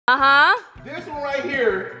Uh-huh. This one right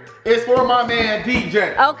here is for my man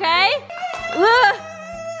DJ. Okay. Look.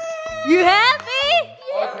 You happy?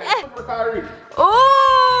 Okay, for Kyrie.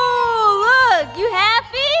 Oh, look. You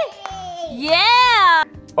happy? Yeah.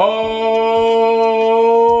 Oh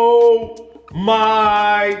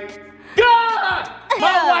my God!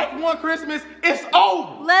 My wife won Christmas. It's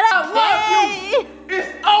over. Let us I love you.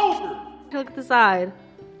 It's over. Look at the side.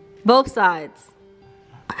 Both sides.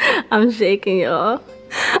 I'm shaking, y'all.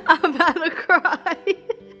 I'm about to cry.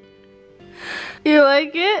 You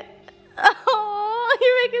like it? Oh,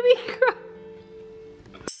 you're making me cry.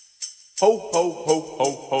 Ho, ho, ho,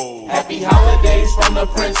 ho, ho. Happy holidays from the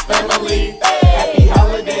Prince family. Happy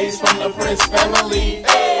holidays from the Prince family.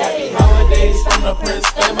 Happy holidays from the Prince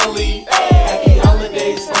family. Happy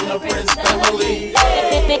holidays from the Prince family.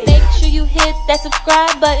 Make sure you hit that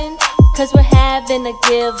subscribe button, cause we're having a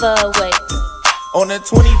giveaway. On the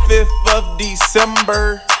 25th of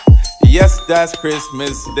December, yes, that's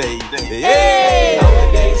Christmas Day. Hey! Happy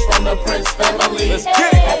holidays from the Prince family. Let's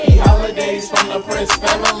get it. Happy holidays from the Prince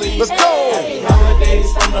family. Let's go. Happy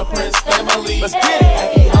holidays from the Prince family. Let's get it.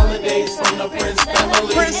 Happy holidays from the Prince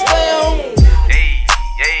family. Prince fam. Hey,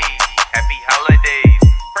 hey, happy holidays.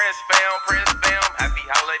 Prince fam, happy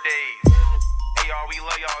holidays. Hey y'all, we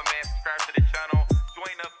love y'all, man. Subscribe to the channel.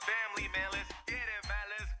 Join the family, man. Let's get it, man.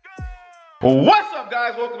 Let's go. What's up,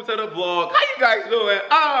 guys? Welcome to the vlog. How you guys doing?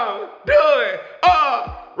 Doing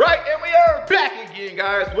right, and we are back again,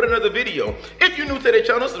 guys, with another video. If you're new to the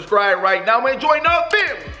channel, subscribe right now and join the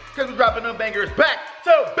family, because we're dropping them bangers back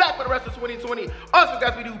for the rest of 2020. Also,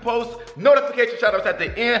 guys, we do post notification shout-outs at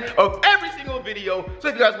the end of every single video. So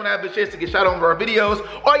if you guys want to have the chance to get shout out on our videos,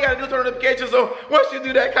 all you gotta do is turn notifications. So once you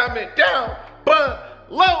do that, comment down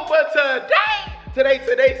below. But today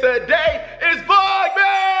is Vlogmas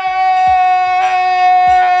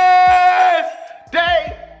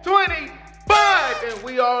Day 25, and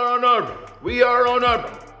we are on a roll. We are on a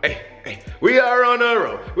roll. We are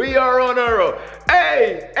on a roll.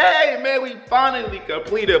 Hey, man, we finally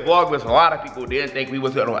completed Vlogmas. A lot of people didn't think we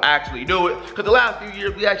was gonna actually do it, because the last few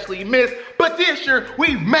years we actually missed, but this year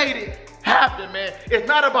we made it happen, man. It's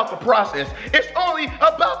not about the process, it's only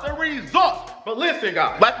about the results. But listen,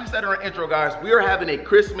 guys, like we said in our intro, guys, we are having a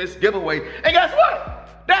Christmas giveaway, and guess what?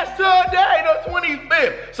 That's today, the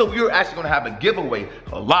 25th. So we are actually gonna have a giveaway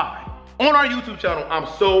live on our YouTube channel. I'm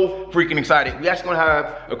so freaking excited. We actually gonna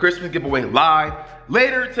have a Christmas giveaway live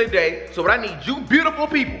later today. So what I need you beautiful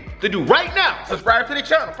people to do right now, subscribe to the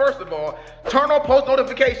channel, first of all, turn on post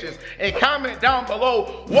notifications, and comment down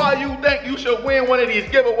below why you think you should win one of these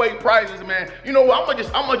giveaway prizes, man. You know what, I'm gonna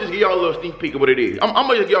just give y'all a little sneak peek of what it is. I'm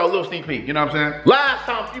gonna just give y'all a little sneak peek, you know what I'm saying? Last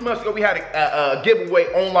time, a few months ago, we had a giveaway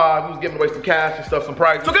on live. We was giving away some cash and stuff, some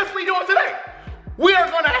prizes. So guess what we doing today? We are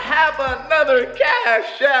gonna have another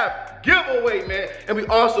Cash App giveaway, man, and we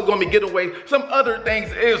also gonna be giving away some other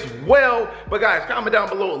things as well. But guys, comment down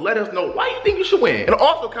below and let us know why you think you should win, and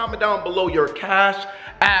also comment down below your Cash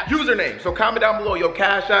App username. So comment down below your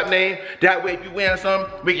Cash App name. That way, if you win some,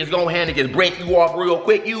 we can just go ahead and just break you off real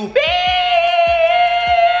quick. You feel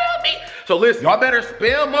me? So listen, y'all better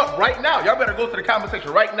spam up right now. Y'all better go to the comment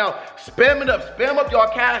section right now, spam up y'all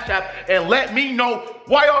Cash App, and let me know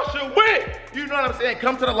why y'all should win. You know what I'm saying?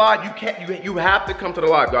 Come to the live. You have to come to the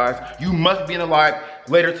live, guys. You must be in the live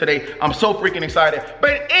later today. I'm so freaking excited.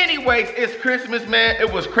 But anyways, it's Christmas, man.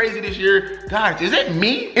 It was crazy this year. Guys, is it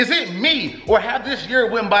me? Or have this year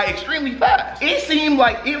went by extremely fast? It seemed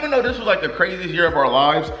like, even though this was like the craziest year of our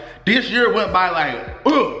lives, this year went by like,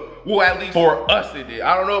 well, at least for us it did.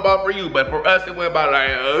 I don't know about for you, but for us it went by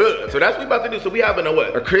like, So that's what we about to do. So we having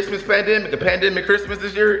a Christmas pandemic, a pandemic Christmas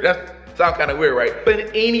this year? That sounds kind of weird, right?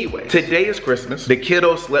 But anyway, today is Christmas. The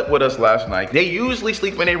kiddos slept with us last night. They usually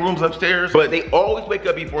sleep in their rooms upstairs, but they always wake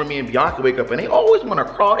up before me and Biannca wake up, and they always want to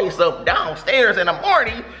crawl themselves downstairs in the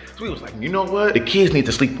morning. So we was like, you know what? The kids need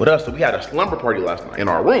to sleep with us. So we had a slumber party last night in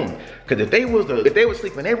our room. Because if they would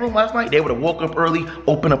sleep in their room last night, they would have woke up early,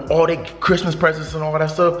 opened up all their Christmas presents and all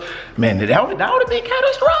that stuff. Man, that would have been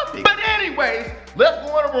catastrophic. But anyways, let's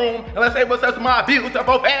go in the room and let's say what's up to my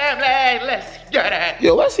beautiful family. Let's get it.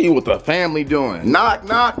 Yo, let's see what the family doing. Knock,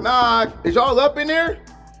 knock, knock. Is y'all up in there?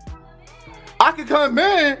 I can come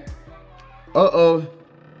in. Uh-oh.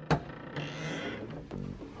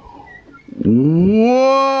 Whoa!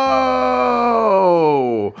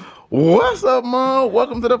 What's up, Mom?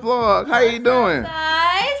 Welcome to the vlog. How you doing?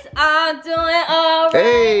 Guys, I'm doing all right.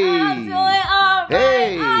 Hey. I'm doing all right.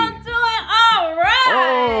 Hey. I'm doing all right.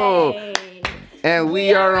 Oh. And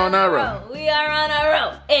we are on our roll. We are on our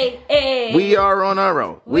roll. Hey, hey. We are on our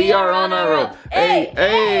roll. We are on our roll. Hey, Hey,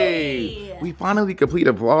 hey. We finally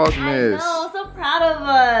completed Vlogmas. I know, so proud of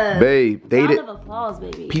us. Babe, they Round did. of applause,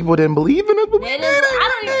 baby. People didn't believe in us, but we They did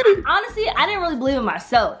didn't- it. honestly, I didn't really believe in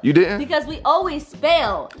myself. You didn't? Because we always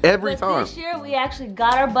fail. Every But time. This year, we actually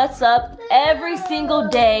got our butts up every single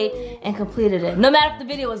day and completed it. No matter if the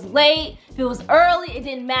video was late, if it was early, it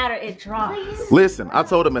didn't matter. It dropped. Listen, I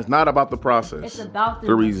told them it's not about the process. It's about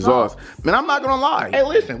the results. results. Man, I'm not gonna lie. Hey,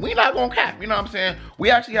 listen, we not gonna cap. You know what I'm saying? We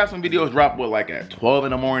actually have some videos drop like at 12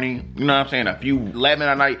 in the morning. You know what I'm saying? A few 11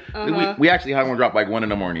 at night. We actually have one drop like 1 in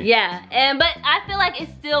the morning. Yeah, but I feel like it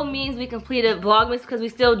still means we completed Vlogmas because we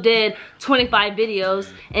still did 25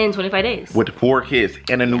 videos in 25 days. With 4 kids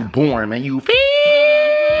and a newborn, man. You feel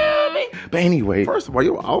me? But anyway, first of all,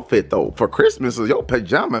 your outfit though for Christmas is your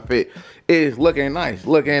pajama fit is looking nice,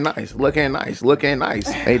 looking nice, looking nice, looking nice.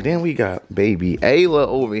 Hey, then we got baby Ayla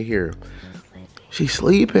over here. She's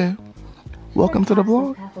sleeping. Welcome to the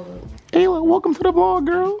vlog. Ayla, welcome to the vlog,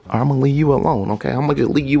 girl. I'm gonna leave you alone, okay? I'm gonna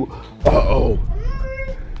just leave you. Uh-oh.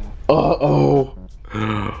 Uh-oh.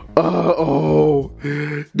 Uh-oh.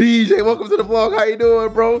 DJ, welcome to the vlog. How you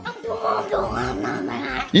doing, bro?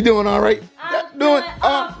 You doing all right? I'm doing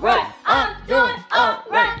all right. I'm doing all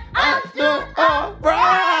right. I'm doing all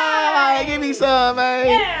right. Give me some, man.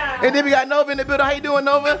 Yeah. And then we got Nova in the building. How you doing,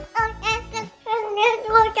 Nova?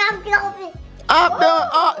 I'm doing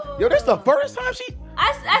all. Yo, this the first time she.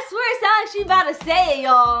 I swear it sounds like she about to say it,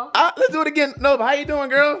 y'all. Let's do it again. Nova, how you doing,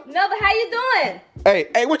 girl? No, but how you doing? Hey,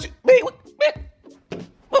 what you, man,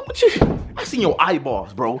 what you, I seen your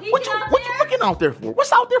eyeballs, bro. What you looking out there for?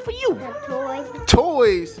 What's out there for you?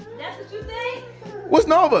 Toys. That's what you think? What's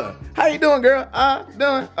Nova? How you doing, girl? I'm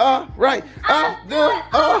doing all right. I'm doing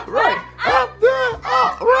all right. I'm doing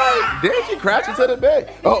all right. Then she crashed into the bed.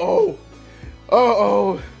 Uh-oh.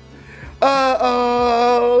 Uh-oh.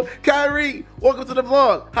 Uh-oh. Kyrie, welcome to the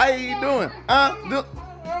vlog. How you doing? I'm doing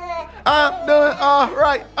all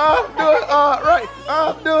right. I'm doing all right.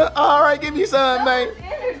 I'm doing all right. Give me some, man.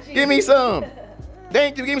 Give me some.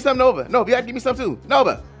 Thank you. Give me some, Nova. Nova, you have to give me some too.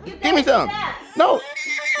 Nova, give me some. No.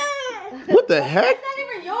 What the heck? It's not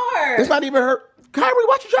even yours. It's not even her. Kyrie,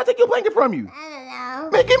 why you try to take your blanket from you? I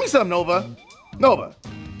don't know. Man, give me some, Nova. Nova.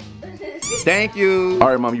 Thank you. All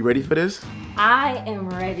right, Mom, you ready for this? I am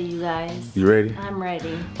ready, you guys. You ready? I'm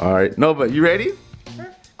ready. All right, Nova, you ready?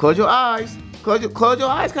 Close your eyes. Close your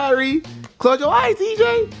eyes, Kyrie. Close your eyes,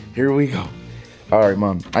 DJ. Here we go. All right,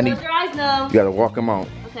 Mom. I need. Close your eyes now. You gotta walk them out.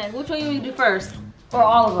 Okay, which one you want to do first? Or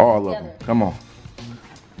all of them? All of together? them. Come on.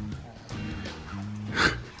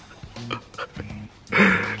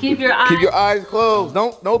 Keep your eyes. Keep your eyes closed.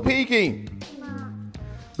 No peeking.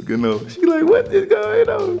 Look at Nova. She like, what is going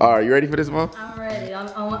on? All right, you ready for this, Mom? I'm ready.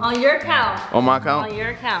 On your count. On my count? On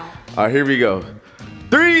your count. All right, here we go.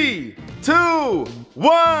 3, 2,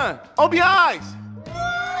 1. Open your eyes.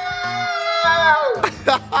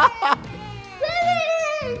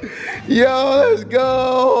 Yo, let's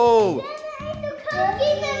go.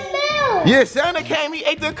 Yeah, Santa came, he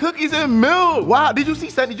ate the cookies and milk. Wow, did you see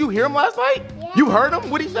Santa? Did you hear him last night? Yeah. You heard him?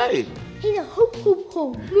 What'd he say? He's a hoop hoop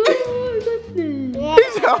hoop. He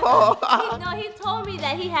said, oh. No, he told me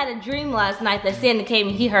that he had a dream last night that Santa came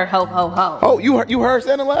and he heard ho ho ho. Oh, you heard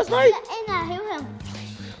Santa last night? And I hear him.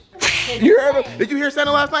 You heard him? Did you hear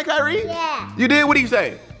Santa last night, Kyrie? Yeah. You did? What'd he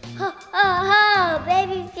say? Ho ho,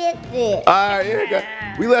 baby fitbit. All right,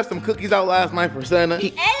 yeah, we left some cookies out last night for Santa.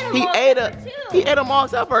 He ate them all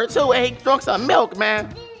except for two, and he drunk some milk,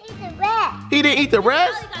 man. He didn't eat the rat. He didn't eat the He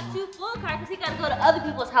rest? probably got 2 full cards because he got to go to other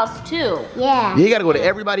people's house too. Yeah. Yeah, he gotta go to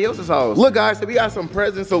everybody else's house. Look, guys, so we got some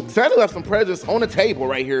presents. So Santa left some presents on the table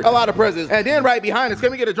right here. A lot of presents. And then right behind us,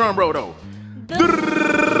 can we get a drum roll though?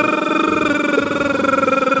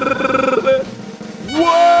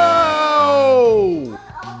 Whoa!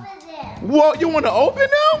 Whoa, you wanna open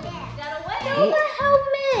them? Gotta wait. Help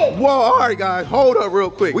me. Whoa, all right, guys, hold up real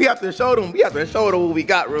quick. We have to show them what we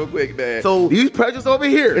got real quick, man. So these presents over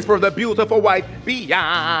here is for the beautiful wife,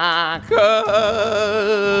 Biannca.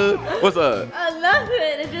 What's up? I love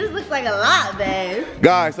it. It just looks like a lot, babe.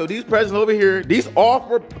 Guys, so these presents over here, these all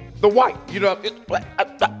for the wife, you know.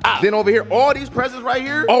 Then over here, all these presents right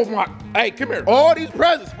here. Oh my, hey, come here. All these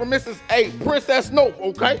presents for Mrs. Princess Nova,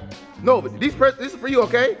 okay? No, but these presents, this is for you,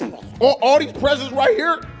 okay? All these presents right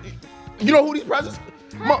here. You know who these presents?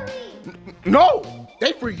 No,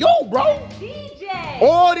 they for you, bro. DJ.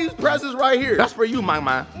 All these presents right here. That's for you,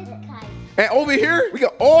 my. And over here, we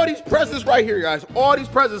got all these presents right here, guys. All these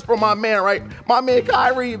presents for my man, right? My man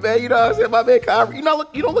Kyrie, man. You know what I'm saying? My man Kyrie. You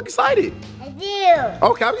don't look excited. I do.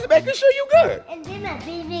 Okay, I'm just making sure you good. And then a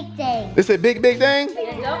big thing. This a big thing?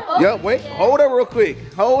 Yep, wait, hold up real quick.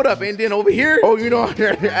 Hold up, and then over here, oh, you know,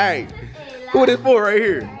 hey, who this for right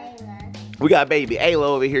here? We got baby Ayla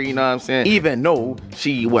over here, you know what I'm saying? Even though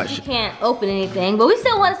she can't open anything, but we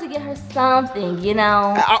still want us to get her something, you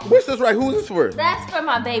know. What's this right? Who's this for? That's for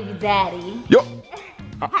my baby daddy. Yo.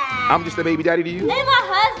 I'm just a baby daddy to you? And my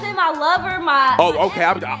husband, my lover, my... Oh, okay.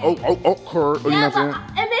 Kurt. You know what I'm saying?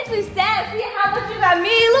 It makes me sad seeing how much you got me.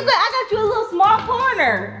 Look, I got you a little small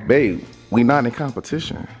corner. Babe, we not in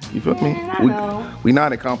competition. You feel me? I know. We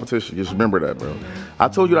not in competition. Just remember that, bro. I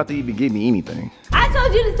told you not to even give me anything. I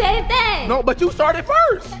told you the same thing. No, but you started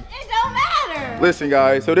first. It don't matter. Listen,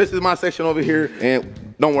 guys. So this is my section over here,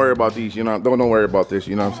 and don't worry about these. You know, don't worry about this.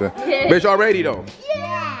 You know what I'm saying? Yeah. Bitch, y'all ready though? Yeah.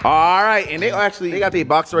 All right, and they got their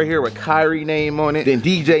box right here with Kyrie name on it, then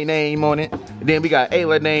DJ name on it, and then we got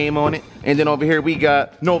Ayla name on it, and then over here we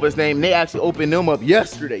got Nova's name. And they actually opened them up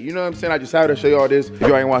yesterday. You know what I'm saying? I just had to show y'all this if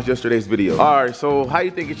y'all ain't watched yesterday's video. All right, so how you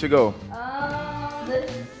think it should go?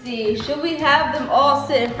 Let's see. Should we have them all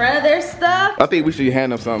sit in front of their stuff? I think we should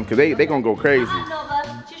hand them something because they gonna go crazy.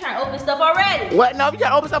 Nova, she's trying to open stuff already. What? No, you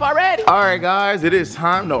gotta open stuff already. All right, guys, it is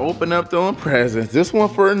time to open up them presents. This one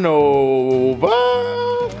for Nova.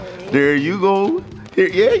 There you go. Here,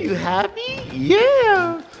 yeah, you happy?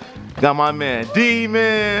 Yeah. Got my man,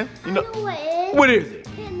 Damien. You know, what is it?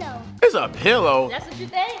 Pillow. It's a pillow. That's what you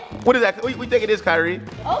think? What is that? We think it is, Kyrie.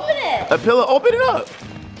 Open it. A pillow? Open it up.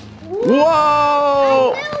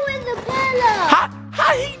 Whoa. Pillow in the pillow.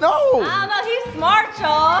 How he know? I don't know. He's smart,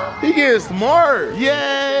 y'all. He getting smart.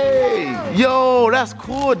 Yay. Yo, that's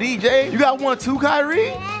cool, DJ. You got one too,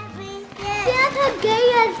 Kyrie? Santa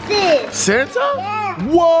gave us this. Santa? Yeah.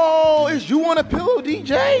 Whoa, is you on a pillow, DJ?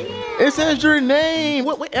 Yeah. It says your name.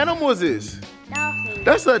 What animal is this? Dolphin.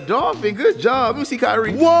 That's a dolphin. Good job. Let me see,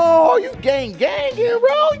 Kyrie. Whoa, you ganging,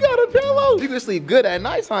 bro. You got a pillow. You can sleep good at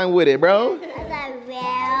nighttime with it, bro. That's a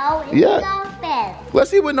real Yeah. dolphin. Let's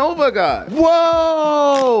see what Nova got.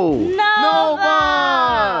 Whoa.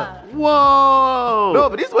 Nova. Whoa. No,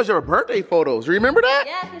 but these was your birthday photos. Remember that?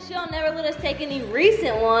 Yeah, because she don't never let us take any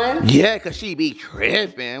recent ones. Yeah, because she be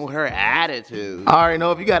tripping with her attitude. All right,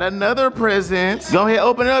 Nova, you got another present. Go ahead,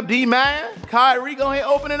 open it up, D-Man. Kyrie, go ahead,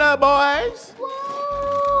 open it up, boys.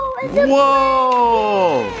 Whoa. It's a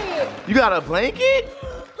Whoa. blanket. You got a blanket?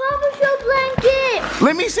 Papa show blanket.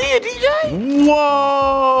 Let me see it, DJ.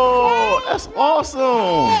 Whoa. That's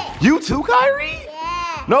awesome. You too, Kyrie?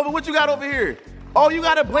 Yeah. Nova, what you got over here? Oh, you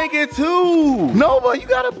got a blanket too. Nova, you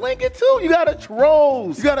got a blanket too. You got a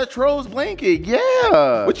Trolls. You got a Trolls blanket.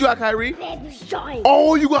 Yeah. What you got, Kyrie? Baby shark.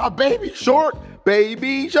 Oh, you got a Baby Shark.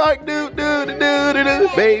 Baby Shark do do do do do do.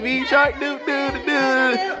 Baby Shark do do do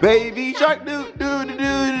do. Baby Shark do do do do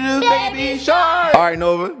do. Baby Shark. All right,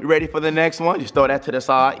 Nova, you ready for the next one? Just throw that to the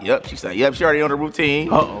side. Yep, she said. Yep, she already on the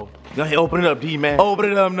routine. Uh-oh. Go ahead, open it up, D-Man.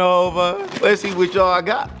 Open it up, Nova. Let's see what y'all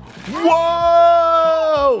got.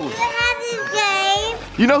 Whoa! You have this game.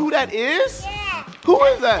 You know who that is? Yeah. Who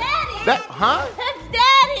is that? Daddy. That, huh? That's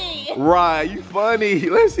Daddy. Right, you funny.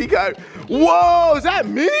 Let's see, guys. Whoa, is that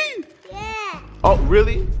me? Yeah. Oh,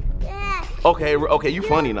 really? Yeah. Okay, you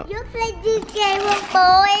funny now. You play this game with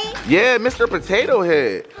boy? Yeah, Mr. Potato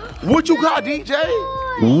Head. What you got, DJ?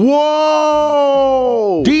 Boy.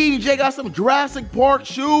 Whoa! DJ got some Jurassic Park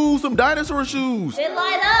shoes, some dinosaur shoes. They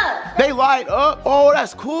light up. They light up. Oh,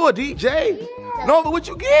 that's cool, DJ. Yeah. Nova, what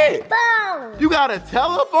you get? Phone. You got a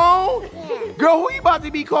telephone? Yeah. Girl, who you about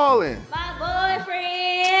to be calling? My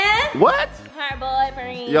boyfriend. What? Her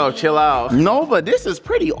boyfriend. Yo, chill out. Nova, this is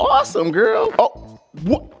pretty awesome, girl. Oh,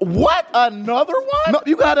 what? Another one? No,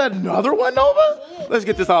 you got another one, Nova? Let's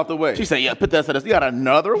get this out the way. She said, yeah, put that to this. You got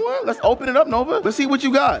another one? Let's open it up, Nova. Let's see what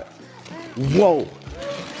you got. Whoa.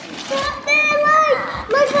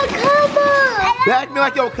 Like a cover. Back me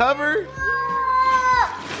like your cover?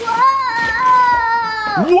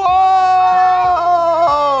 Whoa.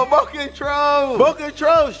 Whoa! Boca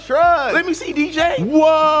Trolls truck. Let me see, DJ.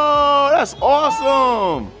 Whoa, that's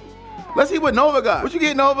awesome. Let's see what Nova got. What you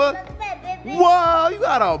get, Nova? Whoa, you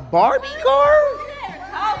got a Barbie car?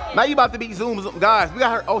 Now you about to be zoom. Guys, we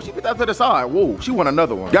got her. Oh, she put that to the side. Whoa, she want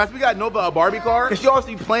another one. Guys, we got Nova a Barbie car. Cause she always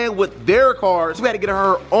be playing with their cars. So we had to get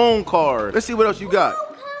her own car. Let's see what else you got.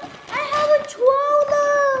 I have a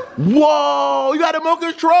troller. Whoa, you got a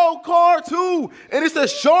Mocha Troll car too. And it's a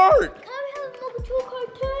shark.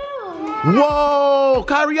 Whoa,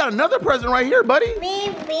 Kyrie, you got another present right here, buddy. Me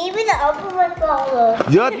the open my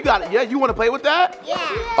phone. Yup, you got it. Yeah, you want to play with that? Yeah.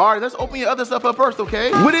 All right, let's open your other stuff up first,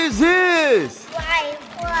 okay? What is this?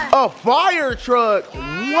 A fire truck.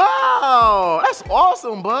 Wow, that's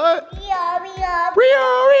awesome, bud. Rio.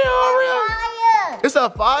 It's a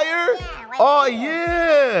fire? Yeah, Oh,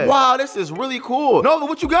 yeah. Wow, this is really cool. Nova,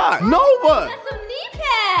 what you got? Nova. Got some knee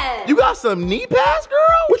pads. You got some knee pads, girl?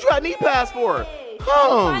 What you got knee pads for?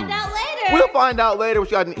 Find out later. We'll find out later what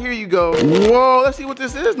you got. Here you go. Whoa, let's see what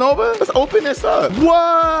this is, Nova. Let's open this up.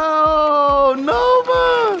 Whoa,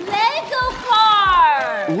 Nova. Lego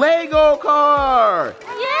car. Lego car.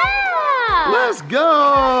 Yeah. Let's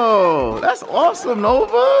go. That's awesome,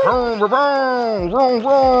 Nova. Vroom, vroom, vroom,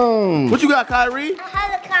 vroom. What you got, Kyrie? A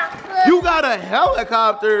helicopter. You got a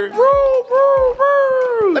helicopter. Vroom, vroom,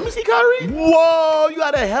 vroom. Let me see, Kyrie. Whoa, you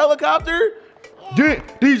got a helicopter?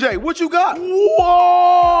 DJ, what you got?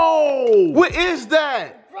 Whoa! What is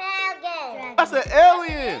that? Dragon. That's an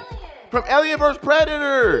alien from Alien vs.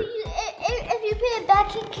 Predator. If you put it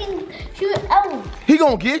back, he can shoot out. He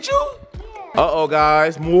gonna get you? Yeah. Uh-oh,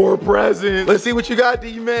 guys, more presents. Let's see what you got,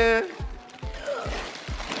 D-Man.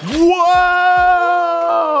 Whoa!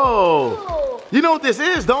 You know what this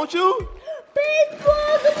is, don't you?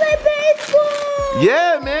 Baseball, to play baseball.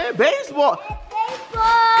 Yeah, man, baseball. Baseball.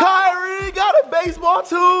 Kyrie got a baseball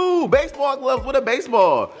too. Baseball gloves with a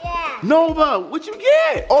baseball. Yeah. Nova, what you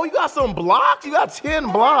get? Oh, you got some blocks? You got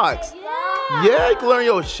 10 blocks. Yeah, you can learn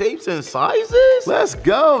your shapes and sizes. Let's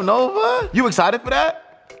go, Nova. You excited for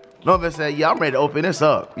that? Nova said, yeah, I'm ready to open this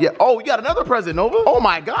up. Yeah. Oh, you got another present, Nova. Oh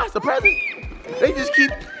my gosh, the present. They just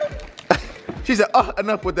keep. She said,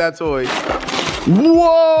 enough with that toy.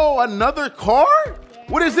 Whoa, another car?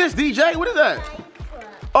 What is this, DJ? What is that?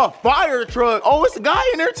 A fire truck. Oh, it's a guy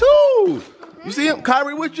in there too. You see him?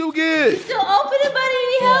 Kyrie, what you get? Still opening, buddy?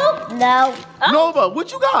 Need help? No. Nova,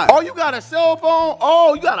 what you got? Oh, you got a cell phone?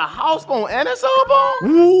 Oh, you got a house phone and a cell phone?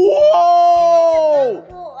 Whoa!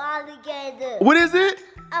 Alligator. What is it?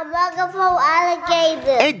 A microphone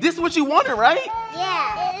alligator. Ain't this what you wanted, right?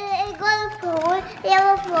 Yeah. It's gonna pull it, it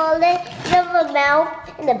will pull it, it will mouth,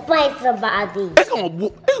 and it bites somebody. It's gonna, who's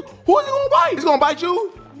it gonna bite? It's gonna bite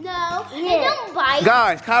you? No, it don't bite.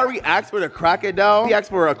 Guys, Kyrie asked for the crocodile. He asked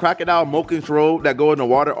for a crocodile remote control that go in the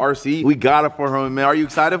water RC. We got it for him, man. Are you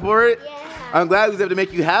excited for it? Yeah. I'm glad we was able to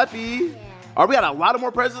make you happy. Yeah. All right, we got a lot of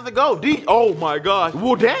more presents to go. Oh my gosh.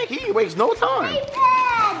 Well, dang, he wastes no time.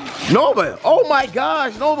 Nova, oh my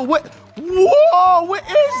gosh, Nova, what? Whoa, what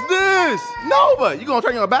is this? Nova, you gonna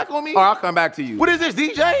turn your back on me? Or I'll come back to you. What is this,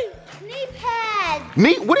 DJ? Knee pads.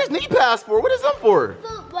 What is knee pads for? What is them for?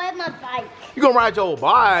 To ride my bike. You gonna ride your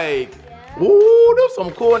bike? Yeah. Ooh, there's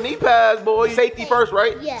some cool knee pads, boy. Safety first,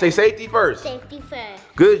 right? Yeah. Say safety first. Safety first.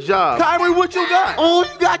 Good job. Kyrie, what you got? Oh,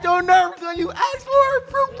 you got your nerve gun you asked for it.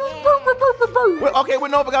 Okay,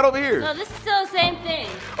 what Nova got over here? No, this is still the same thing.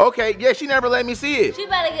 Okay, yeah, she never let me see it. She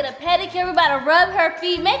about to get a pedicure. We about to rub her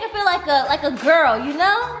feet, make her feel like a girl, you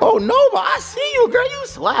know? Oh, Nova, I see you, girl. You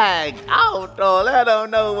swag. Let them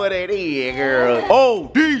know what it is, girl. Oh,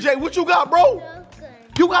 DJ, what you got, bro?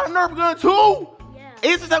 You got a Nerf gun too? Yeah.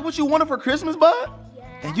 Is that what you wanted for Christmas, bud? Yeah.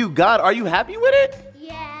 And you got it. Are you happy with it?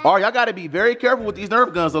 Yeah. All right, y'all gotta be very careful with these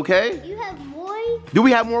Nerf guns, okay? You have more? Do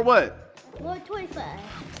we have more what? More 25.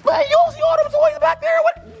 Man, you see all them toys back there?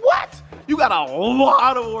 What? You got a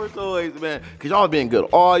lot of more toys, man. Cause y'all been good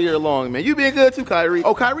all year long, man. You been good too, Kyrie.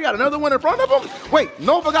 Oh, Kyrie got another one in front of him? Wait,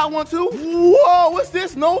 Nova got one too? Whoa, what's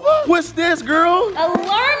this, Nova? What's this, girl? A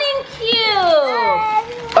learning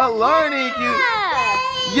cube. A learning cube.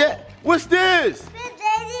 Yeah, what's this?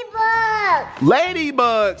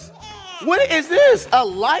 Ladybugs. What is this? A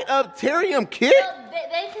light up-terium kit? So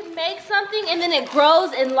they can make something and then it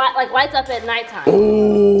grows and lights up at nighttime.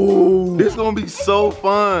 Oh, this is gonna be so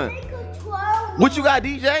fun. What you got,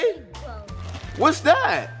 DJ? What's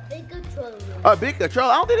that? Big controller. A big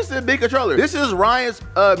controller? I don't think this is a big controller. This is Ryan's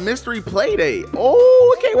mystery play date.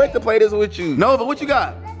 Oh, I can't wait to play this with you. Nova, what you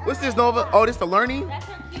got? What's this, Nova? Oh, this the learning? That's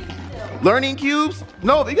her cube still. Learning cubes?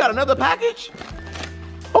 Nova, you got another package?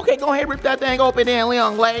 Okay, go ahead, rip that thing open then,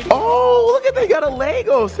 young lady. Oh, look at they got a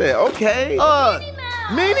Lego set. Okay.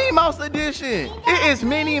 Minnie Mouse edition. It is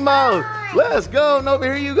Minnie Mouse. Let's go, Nova.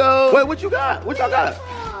 Here you go. Wait, what you got? What y'all got?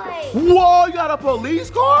 Whoa, you got a police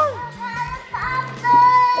car?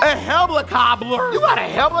 A helicopter. You got a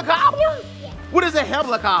helicopter? What is a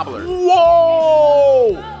helicopter?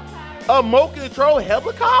 Whoa. A remote control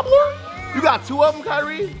helicopter? You got two of them,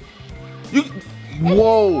 Kyrie?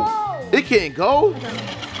 Whoa. It can't go?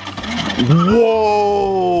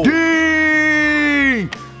 Whoa. Dang.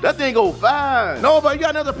 That thing go fast. Nova, you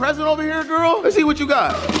got another present over here, girl? Let's see what you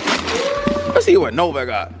got. Let's see what Nova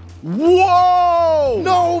got. Whoa.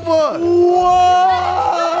 Nova. Whoa.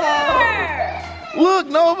 Look,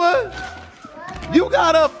 Nova. You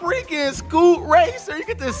got a freaking scoot racer. You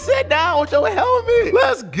get to sit down with your helmet.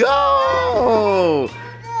 Let's go.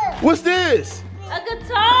 What's this? A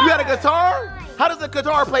guitar. You got a guitar? How does a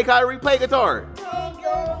guitar play, Kyrie? Play guitar. Dum,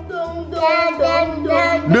 dum,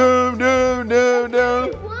 dum,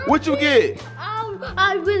 dum. What you get?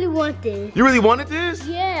 I really want this. You really wanted this?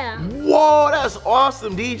 Yeah. Whoa, that's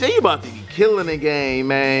awesome, DJ. You about to be killing the game,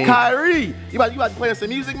 man. Kyrie, you about to play some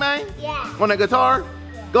music, man? Yeah. On that guitar?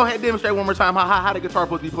 Yeah. Go ahead and demonstrate one more time how the guitar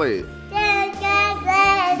supposed to be played.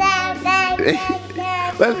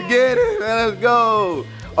 Let's get it, man. Let's go.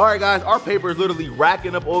 All right, guys, our paper is literally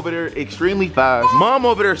racking up over there extremely fast. Mom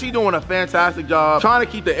over there, she's doing a fantastic job trying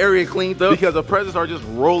to keep the area cleaned up because the presents are just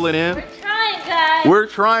rolling in. We're trying, guys. We're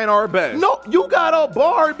trying our best. No, you got a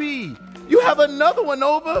Barbie. You have another one,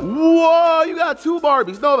 Nova. Whoa, you got 2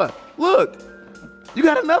 Barbies. Nova, look. You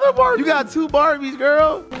got another Barbie. You got 2 Barbies,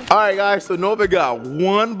 girl. All right, guys, so Nova got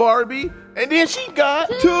 1 Barbie, and then she got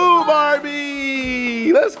 2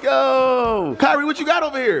 Barbies. Let's go. Kyrie, what you got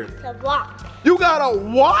over here? The watch. You got a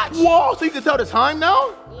watch? Whoa, so you can tell the time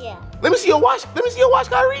now? Yeah. Let me see your watch. Let me see your watch,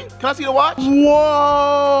 Kyrie. Can I see the watch?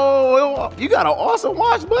 Whoa, you got an awesome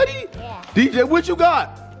watch, buddy. Yeah. DJ, what you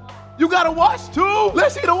got? You got a watch too?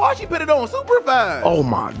 Let's see the watch. You put it on super fast. Oh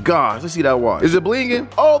my gosh, let's see that watch. Is it blinging?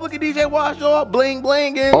 Oh, look at DJ watch, y'all. Bling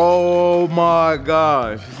blinging. Oh my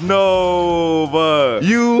gosh. Nova,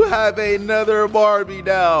 you have another Barbie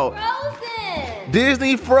now. Frozen.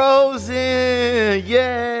 Disney Frozen.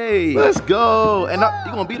 Yay. Let's go. And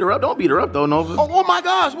you gonna beat her up? Don't beat her up though, Nova. Oh my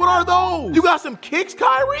gosh, what are those? You got some kicks,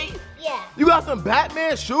 Kyrie? Yeah. You got some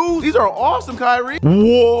Batman shoes? These are awesome, Kyrie.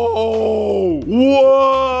 Whoa.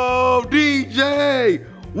 Whoa, DJ.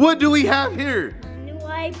 What do we have here? A new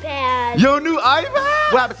iPad. Your new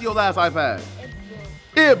iPad? What happened to your last iPad?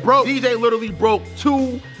 It broke. DJ literally broke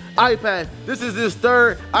 2 iPads. This is his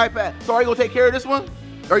 3rd iPad. So are you gonna take care of this one?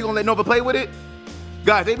 Are you gonna let Nova play with it?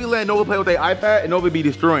 Guys, they be letting Nova play with their iPad and Nova be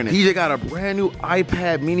destroying it. DJ got a brand new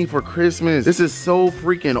iPad mini for Christmas. This is so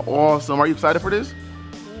freaking awesome. Are you excited for this?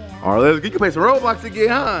 Yeah. All right, let's get you can play some Roblox again,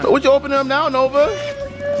 huh? So what you opening up now, Nova?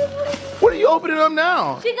 What are you opening up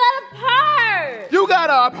now? She got a purse. You got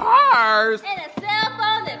a purse? And a cell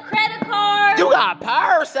phone and credit card. You got a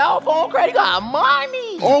purse, cell phone, credit, you got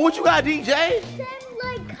money. Oh, what you got, DJ? Sounds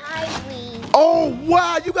like Kyrie. Oh,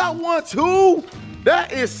 wow, you got one too?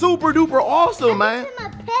 That is super duper awesome, man. I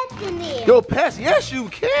can put my pets in there. Yo, pets, yes you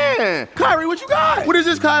can. Kyrie, what you got? What is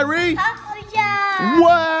this, Kyrie? Taco shop.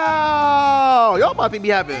 Wow, y'all about to be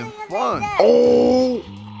having fun. Oh,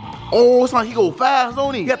 it's like he go fast,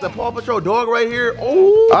 don't he? You got the Paw Patrol dog right here.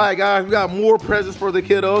 Oh. All right, guys, we got more presents for the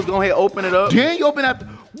kiddos. Go ahead, open it up. Then you open that.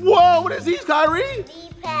 Whoa, what is these, Kyrie? Knee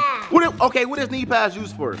pad. What is knee pads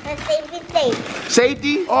used for? Safety.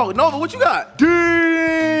 Safety? Oh, Nova, what you got?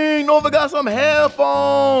 Ding! Nova got some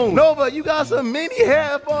headphones. Nova, you got some mini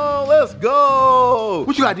headphones. Let's go.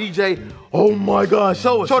 What you got, DJ? Oh my gosh,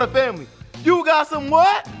 show us. Show the family. You got some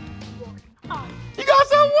what? You got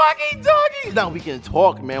some walkie-talkies. Now we can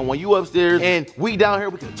talk, man. When you upstairs and we down here,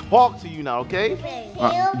 we can talk to you now, okay?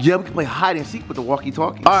 Yeah, we can play hide and seek with the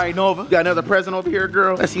walkie-talkies. All right, Nova, you got another present over here,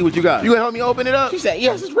 girl. Let's see what you got. You gonna help me open it up? She said,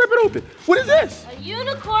 yes, let's rip it open. What is this? A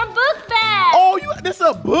unicorn book bag. Oh, this is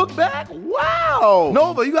a book bag? Wow.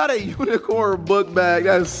 Nova, you got a unicorn book bag.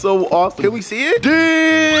 That is so awesome. Can we see it?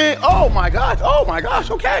 Ding. Oh my gosh. Oh my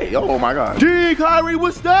gosh. Okay. Oh my gosh. Ding, Kyrie,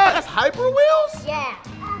 what's that? That's Hyper Wheels? Yeah.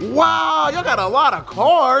 Wow, y'all got a lot of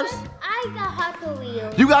cars. I got Hot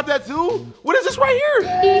Wheels. You got that too? What is this right here?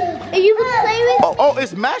 You can play with. Oh,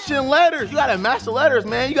 it's matching letters. You gotta match the letters,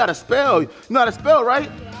 man. You gotta spell. You know how to spell, right?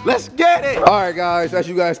 Let's get it. All right, guys, as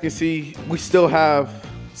you guys can see, we still have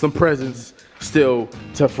some presents still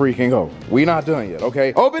to freaking go. We not done yet,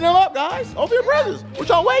 okay? Open them up, guys. Open your presents. What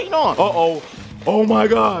y'all waiting on? Uh-oh. Oh my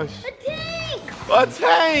gosh. A tank. A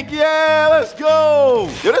tank, yeah, let's go.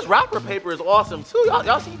 Yo, this wrapper paper is awesome too.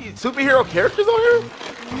 Y'all see these superhero characters on here?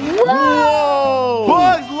 Whoa!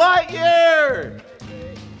 Buzz Lightyear!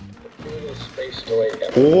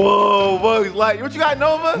 Whoa, Buzz Lightyear. What you got,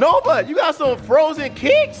 Nova? Nova, you got some frozen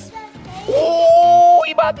kicks? Ooh,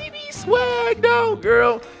 you about to be swagged out,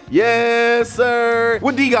 girl. Yes, sir.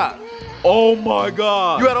 What D got? Oh my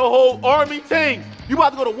God. You got a whole army tank. You about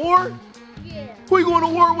to go to war? Yeah. Who you going to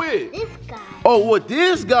war with? This guy. Oh, what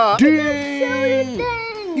this guy? Dang.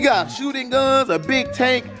 You got shooting guns, a big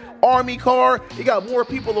tank, army car. You got more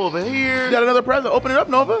people over here. You got another present. Open it up,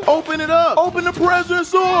 Nova. Open it up. Open the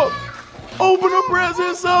presents up. Open the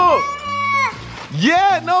presents up.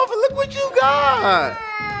 Yeah, Nova, look what you got.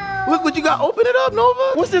 Look what you got. Open it up,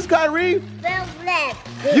 Nova. What's this, Kyrie?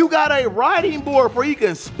 You got a writing board where you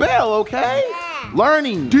can spell, okay? Yeah.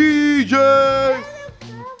 Learning. DJ.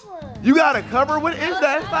 You got a cover? What is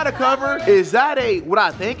that? It's not a cover. Is that what I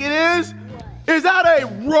think it is? Is that a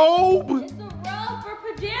robe? It's a robe for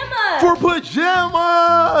pajamas. For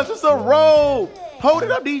pajamas. It's a robe. Hold it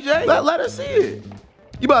up, DJ. Let us see it.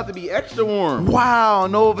 You about to be extra warm. Wow,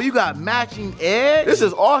 Nova, you got matching eggs? This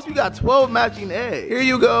is awesome. You got 12 matching eggs. Here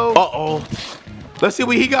you go. Uh-oh. Let's see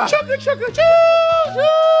what he got. Chugga, chugga, choo,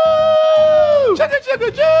 choo. Chugga,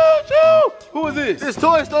 chugga, choo, choo. Who is this? This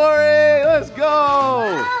Toy Story. Let's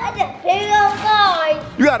go. That's a big old car.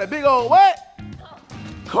 You got a big old what?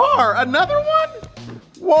 Car. Another one?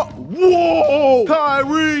 Whoa. Whoa.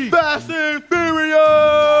 Kyrie. Fast and Furious.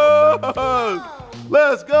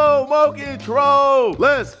 Let's go, Mo Control.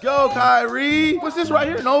 Let's go, Kyrie. What's this right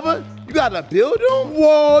here, Nova? You got to build them?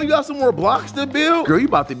 Whoa, you got some more blocks to build? Girl, you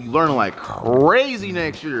about to be learning like crazy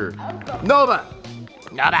next year. Nova.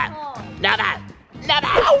 I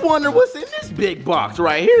wonder what's in this big box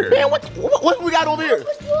right here. Man, what we got over here?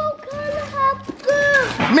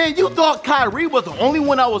 Man, you thought Kyrie was the only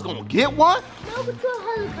one that was gonna get one?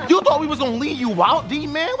 You thought we was gonna leave you out,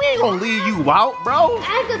 D-Man? We ain't gonna leave you out, bro.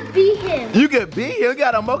 I could beat him. You could beat him. You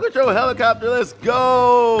got a Mo Control helicopter. Let's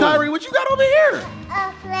go. Kyrie, what you got over here?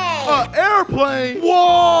 A plane. An airplane.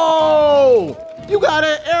 Whoa. You got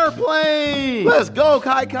an airplane. Let's go,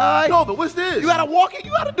 Kai. Nova, what's this? You got a walking,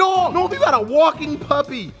 you got a dog. Nova, you got a walking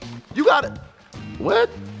puppy. You got a, what?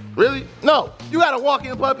 Really? No, you got a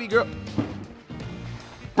walking puppy, girl.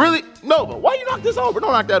 Really? Nova, why you knock this over?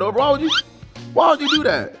 Don't knock that over. Why would you do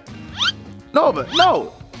that? Nova,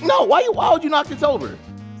 no, why would you knock this over?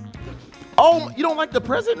 Oh, you don't like the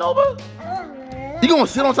present, Nova? You gonna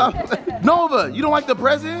sit on top? Nova, you don't like the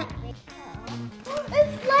present?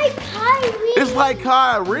 It's like Kyrie. It's like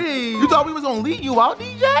Kyrie. You thought we was gonna leave you out,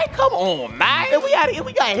 DJ? Come on, man. If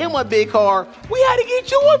we got him a big car, we had to get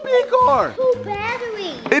you a big car. 2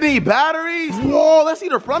 batteries. It need batteries? Whoa, let's see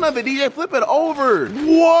the front of it, DJ. Flip it over.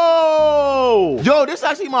 Whoa. Yo, this is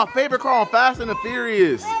actually my favorite car on Fast and the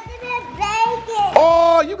Furious.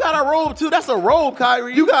 Oh, you got a robe too. That's a robe,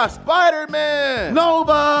 Kyrie. You got Spider-Man.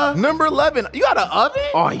 Nova. Number 11. You got an oven?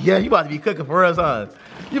 Oh, yeah, you about to be cooking for us, huh?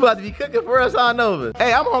 You about to be cooking for us, huh, Nova?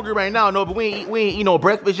 Hey, I'm hungry right now, Nova. We ain't eat no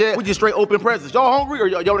breakfast yet. We just straight open presents. Y'all hungry or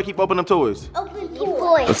y'all wanna keep opening them toys? Open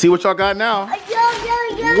toys. Let's see what y'all got now. Yo.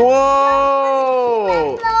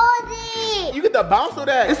 Whoa. Exploding. You get to bounce on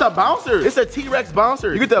that. It's a bouncer. It's a T-Rex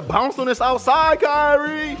bouncer. You get to bounce on this outside,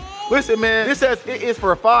 Kyrie. Listen, man, this says it is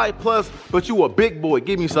for 5+, but you a big boy.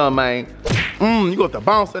 Give me some, man. You got to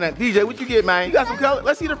bounce on that. DJ, what you get, man? You got some color?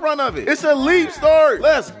 Let's see the front of it. It's a leap start.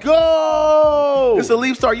 Let's go. It's a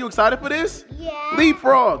leap start. You excited for this? Yeah.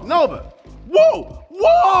 Leapfrog. Nova. Whoa.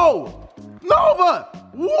 Nova.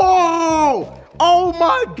 Whoa. Oh,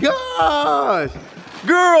 my gosh.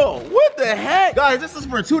 Girl, what the heck? Guys, this is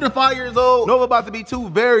for 2 to 5 years old. Nova about to be 2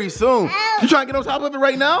 very soon. Ow. You trying to get on top of it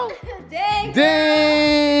right now?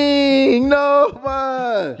 Dang.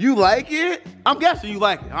 Nova. You like it? I'm guessing you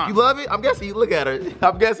like it, huh? You love it? I'm guessing you look at her.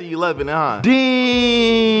 I'm guessing you loving it, huh?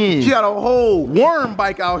 Dang. She got a whole worm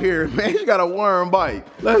bike out here, man. She got a worm bike.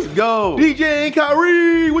 Let's go. DJ and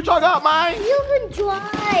Kyrie, what y'all got, man? You can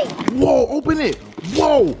drive. Whoa, open it.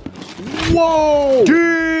 Whoa.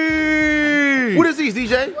 Dang. What is these,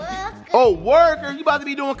 DJ? Worker. Oh, worker. You about to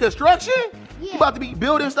be doing construction? Yeah. You about to be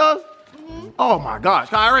building stuff? Oh my gosh,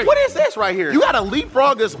 Kyrie. What is this right here? You got a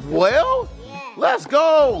leapfrog as well? Yeah. Let's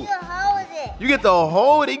go. You can hold it. You get to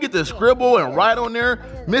hold it, you get to scribble and write on there.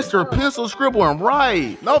 Mr. Pencil scribble and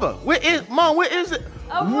write. Nova, what is it?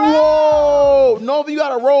 A Whoa, Nova, you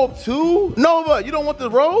got a robe too? Nova, you don't want the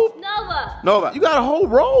robe? Nova, you got a whole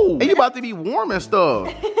robe. And you about to be warm and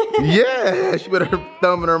stuff. Yeah, she put her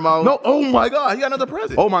thumb in her mouth. No, oh my God, you got another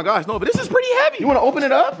present. Oh my gosh, Nova, this is pretty heavy. You wanna open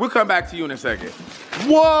it up? We'll come back to you in a second.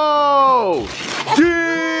 Whoa!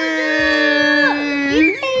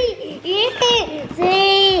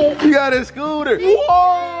 You got a scooter.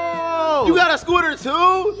 Whoa! You got a scooter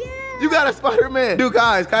too? Yeah. You got a Spider-Man. Dude,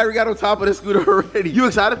 guys, Kyrie got on top of the scooter already. You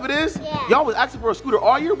excited for this? Yeah. Y'all was asking for a scooter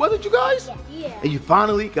all year, wasn't you guys? Yeah. And you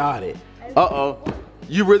finally got it. Uh-oh.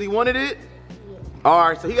 You really wanted it? Yeah. All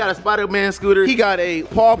right, so he got a Spider-Man scooter. He got a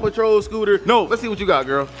Paw Patrol scooter. No, let's see what you got,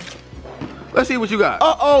 girl. Let's see what you got.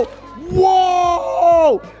 Uh-oh.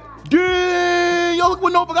 Whoa! Dang! Y'all look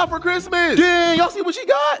what Nova got for Christmas. Dang, y'all see what she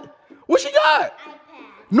got? What she got?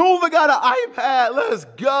 Nova got an iPad. Let's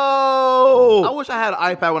go. I wish I had an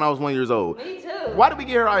iPad when I was 1 year old. Me too. Why did we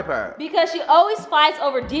get her iPad? Because she always fights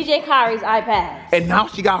over DJ Kyrie's iPad. And now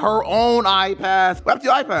she got her own iPad. What happened to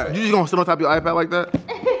your iPad? You just gonna sit on top of your iPad like that?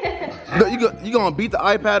 you gonna beat the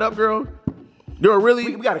iPad up, girl? Girl,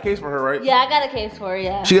 really? We got a case for her, right? Yeah, I got a case for her,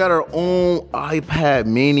 yeah. She got her own iPad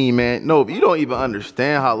mini, man. No, you don't even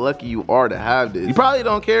understand how lucky you are to have this. You probably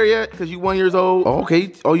don't care yet because you 1 year old. Oh,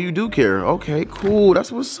 okay. Oh, you do care. Okay, cool.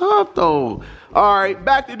 That's what's up, though. All right,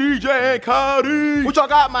 back to DJ and Cody. What y'all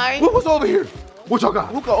got, man? What's over here? What y'all got?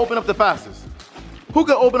 Who can open up the fastest? Who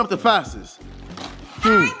can open up the fastest?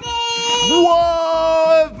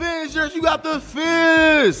 Whoa, Avengers, you got the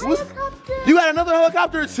fist. Helicopter. You got another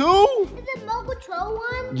helicopter too? Is it Mo Control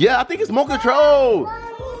one? Yeah, I think it's Mo Control.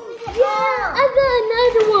 Yeah, I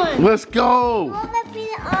got another one. Let's go. You want to put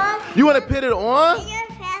it on? You want to put it on? You're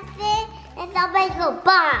faster and somebody go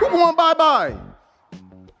bye. Who going bye-bye?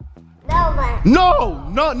 Nobody.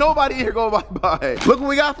 No, nobody here go bye-bye. Look what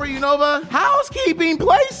we got for you, Nova. Housekeeping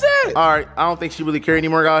playset. All right, I don't think she really cares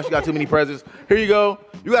anymore, guys. She got too many presents. Here you go.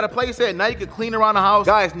 You got a playset. Now you can clean around the house.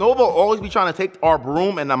 Guys, Nova always be trying to take our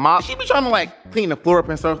broom and the mop. She be trying to like clean the floor up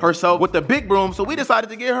and stuff herself with the big broom. So we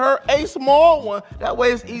decided to get her a small one. That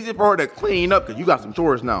way it's easy for her to clean up because you got some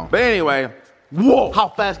chores now. But anyway, whoa. How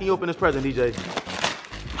fast can you open this present, DJ?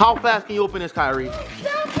 How fast can you open this, Kyrie?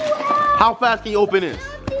 How fast can you open this?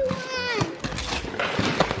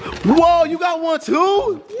 Whoa, you got one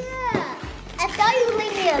too? Yeah. I thought you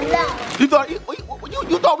leave me alone.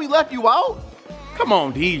 You thought we left you out? Come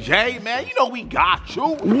on, DJ, man. You know we got you.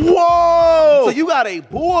 Whoa! So you got a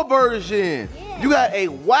bull version. Yeah. You got a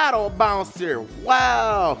waddle bouncer.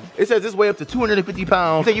 Wow. It says this weigh up to 250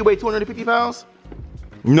 pounds. You say you weigh 250 pounds?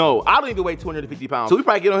 No, I don't even weigh 250 pounds. So we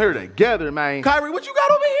probably get on here together, man. Kyrie, what you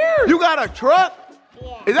got over here? You got a truck?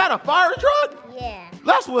 Yeah. Is that a fire truck? Yeah.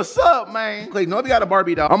 That's what's up, man. Okay, Nova got a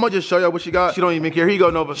Barbie doll. I'm gonna just show you what she got. She don't even care. Here you go,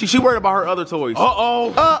 Nova. She worried about her other toys.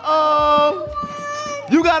 Uh-oh. Uh-oh.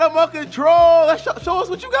 You got a Mo Control. Let's show us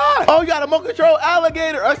what you got. Oh, you got a Mo Control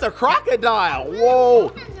alligator. That's a crocodile.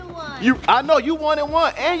 Whoa. I know you wanted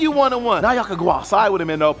one and you wanted one. Now y'all can go outside with him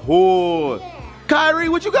in the pool. Yeah. Kyrie,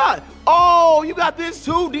 what you got? Oh, you got this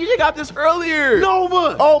too. DJ got this earlier.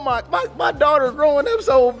 Nova. Oh my daughter growing up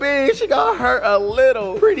so big. She got her a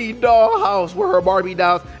little pretty doll house with her Barbie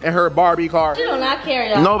dolls and her Barbie car. She do not care,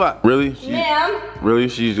 y'all. Nova. Really? Ma'am. Really?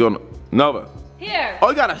 She's gonna. Nova. Here. Oh,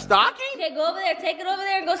 you got a stocking? Okay, go over there. Take it over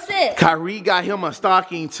there and go sit. Kyrie got him a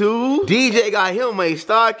stocking too. DJ got him a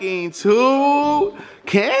stocking too.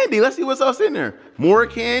 Candy. Let's see what's else in there. More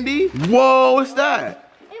candy. Whoa, what's that?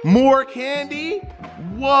 More candy.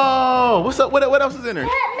 Whoa. What's up? What else is in there?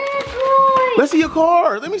 Let's see your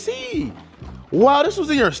car. Let me see. Wow, this was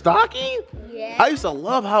in your stocking? Yeah. I used to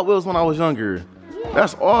love Hot Wheels when I was younger.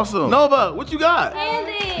 That's awesome. Nova, what you got?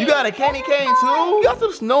 Candy. You got a candy cane too? You got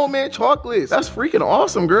some snowman chocolates. That's freaking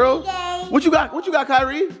awesome, girl. Yay. What you got? What you got,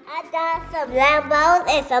 Kyrie? I got some Lambos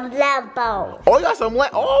and some Lambos. Oh, you got some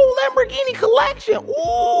Lamborghini collection.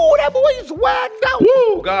 Ooh, that boy's whacked out.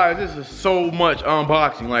 Woo, guys, this is so much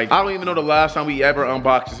unboxing. Like, I don't even know the last time we ever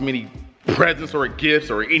unboxed this many presents or gifts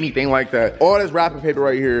or anything like that. All this wrapping paper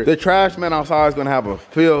right here. The trash man outside is gonna have a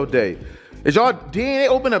field day. Is y'all DNA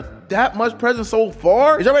open up that much presents so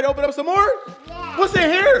far? Is y'all ready to open up some more? Yeah. What's in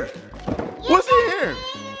here? What's in here?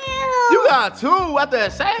 You got two at the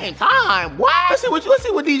same time. What? Let's see what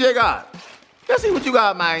DJ got. Let's see what you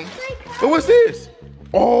got, man. And what's this?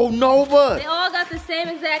 Oh, Nova. They all got the same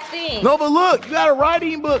exact thing. Nova, look, you got a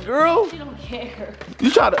writing book, girl. She don't care. You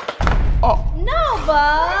try to. Oh.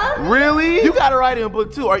 Nova. Really? You got a writing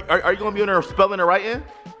book too. Are you gonna be in there spelling and writing?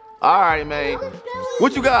 All right, man.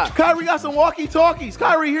 What you got? Kyrie got some walkie-talkies.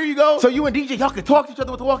 Kyrie, here you go. So you and DJ, y'all can talk to each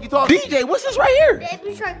other with the walkie-talkie. DJ, what's this right here?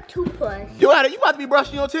 Baby Shark toothbrush. You about to be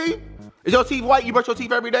brushing your teeth? Is your teeth white? You brush your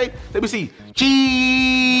teeth every day? Let me see.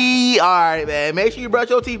 Cheese. All right, man. Make sure you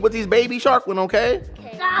brush your teeth with these Baby Shark one, okay?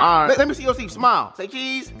 Okay. All right. Let me see your teeth. Smile. Say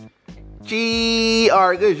cheese. Cheese. All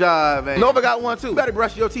right, good job, man. Nova got one too. You better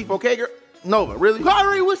brush your teeth, okay, girl? Nova, really?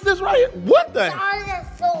 Kyrie, what's this right here? What the?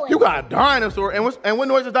 Dinosaur. You got a dinosaur. And what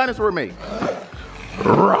noise does dinosaur make?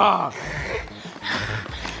 Rah.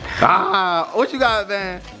 Ah, what you got,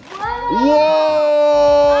 man?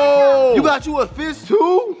 Whoa! You got you a fist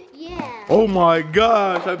too? Yeah. Oh my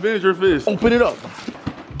gosh, I finished your fist. Open it up.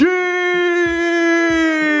 Ding!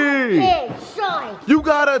 Big shark. You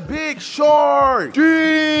got a big shark.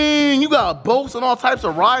 Ding! You got boats and all types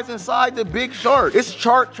of rides inside the big shark. It's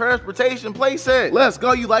shark transportation playset. Let's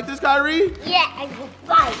go. You like this, Kyrie? Yeah, I can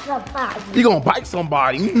bite somebody. You gonna bite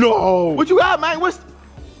somebody? No. What you got, man?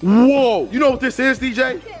 Whoa. You know what this is,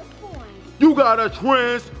 DJ? You got a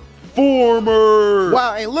transformer.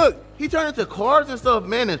 Wow, and look, he turned into cars and stuff,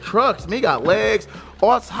 man, and trucks. Man, he got legs,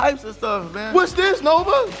 all types of stuff, man. What's this,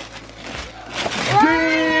 Nova?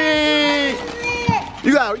 Dang.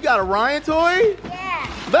 You got a Ryan toy? Yeah.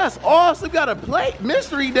 That's awesome. You got a play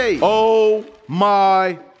mystery date. Oh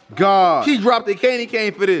my God. She dropped a candy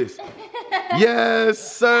cane for this. Yes,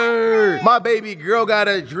 sir. My baby girl got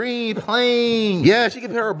a dream plane. Yeah, she can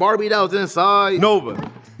put her Barbie dolls inside.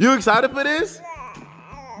 Nova, you excited for this?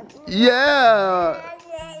 Yeah.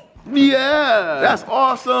 Yeah. That's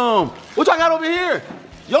awesome. What y'all got over here?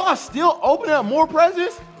 Y'all still opening up more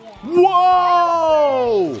presents? Yeah.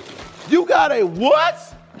 Whoa! You got a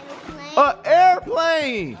what? An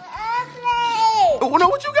airplane. Oh, no,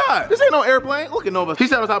 what you got? This ain't no airplane. Look at Nova. She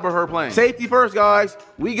sat on top of her plane. Safety first, guys.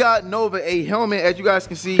 We got Nova a helmet, as you guys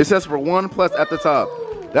can see. It says for 1+ at the top.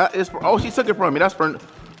 That is for, oh, she took it from me. That's for,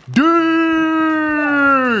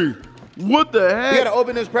 dang! What the heck? We gotta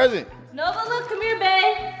open this present. Nova, look, come here,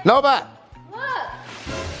 babe. Nova. What?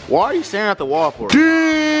 Why are you staring at the wall for?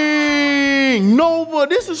 Dang! Nova,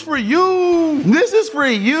 this is for you. This is for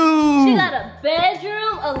you. She got a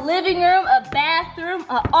bedroom, a living room, a bathroom,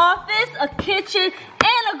 an office, a kitchen,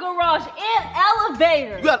 and a garage, and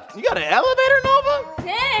elevator. You got an elevator, Nova?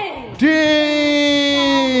 Dang.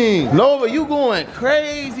 Dang! Nova, you going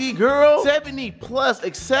crazy, girl. 70+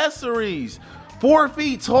 accessories. 4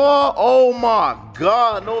 feet tall. Oh my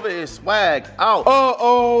God, Nova is swag out.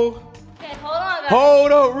 Uh-oh. Okay, hold on, guys.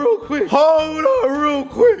 Hold up real quick. Hold up real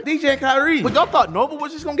quick. DJ and Kyrie. But y'all thought Nova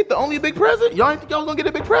was just gonna get the only big present? Y'all didn't think y'all was gonna get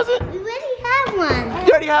a big present? We already have one.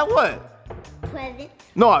 You already have what? Present.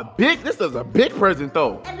 No, a big, this is a big present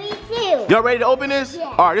though. And me too. Y'all ready to open this?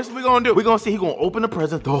 Yeah. All right, this is what we're gonna do. We're gonna see who's gonna open the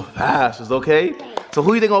present the fastest, okay? So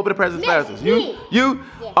who you think gonna open the present fastest? You? Me. You?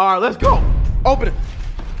 Yeah. All right, let's go. Open it.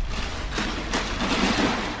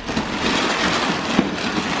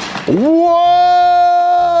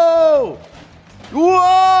 Whoa!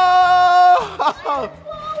 Whoa!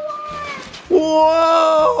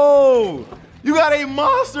 Whoa! You got a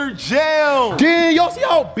Monster Jam. Dang, y'all see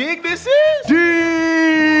how big this is?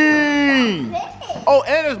 Dang! Oh,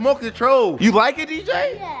 and it's remote control. You like it,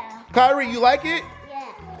 DJ? Yeah. Kyrie, you like it?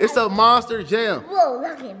 Yeah. It's a Monster Jam. Whoa,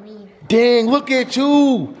 look at me. Dang, look at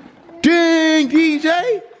you. Dang,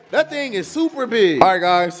 DJ. That thing is super big. All right,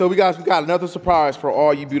 guys, so we got another surprise for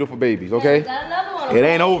all you beautiful babies, okay? Yeah, got another one. It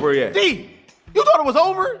ain't over yet. D, you thought it was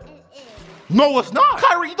over? No, it's not.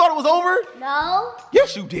 Kyrie, you thought it was over? No.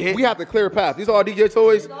 Yes, you did. We have to clear a path. These are all DJ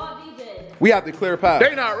toys. It's all DJ. We have to clear a path.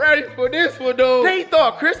 They not ready for this one, though. They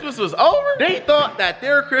thought Christmas was over? They thought that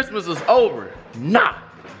their Christmas was over. Nah,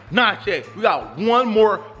 not yet. We got one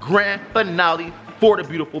more grand finale for the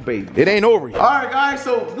beautiful baby. It ain't over yet. All right, guys,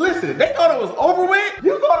 so listen, they thought it was over with?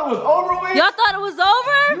 You thought it was over with? Y'all thought it was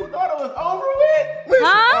over? You thought it was over with? Listen,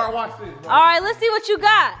 Huh? all right, watch this. Bro. All right, let's see what you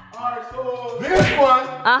got. All right, so this one,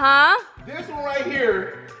 this one right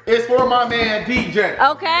here is for my man DJ.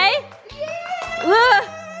 Okay. Look.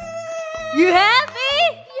 You happy?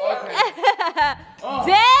 Okay.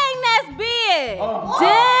 Dang, that's big.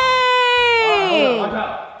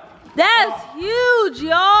 Dang. That's huge,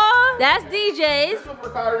 y'all. That's DJ's. This one for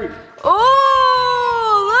Kyrie.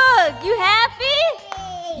 Ooh, look. You happy?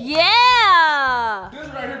 Yeah. This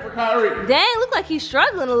one right here for Kyrie. Dang, look like he's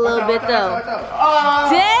struggling a little bit, though.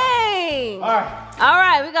 Dang. All right. All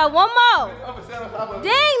right, we got one more.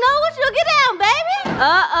 Dang, no, what you get down, baby?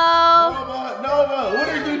 Uh-oh. Nova, what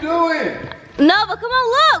are you doing? Nova, come on,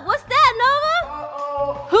 look. What's that, Nova?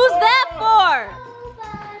 Uh-oh. Who's that for?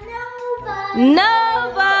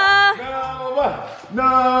 Nova.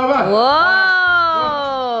 Nova.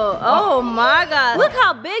 Whoa. Oh, my God. Look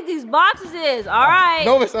how big these boxes is. All right.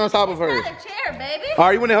 Nova's on top of hers. Got a chair, baby. All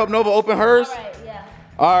right, you want to help Nova open hers? All right, yeah.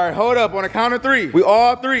 All right, hold up. On the count of 3, we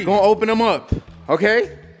all 3 gonna open them up.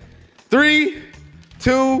 Okay? 3,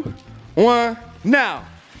 2, 1, now.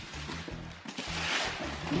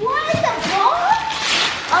 What is a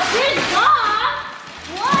box? A big box?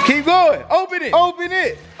 What? Keep going. Open it. Open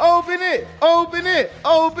it. Open it. Open it.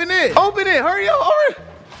 Open it. Open it. Hurry up. Hurry.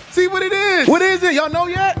 See what it is. What is it? Y'all know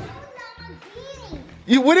yet?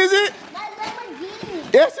 What is it?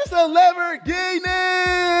 It's just a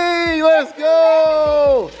Lamborghini. Let's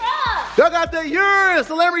go. Y'all got the Urus,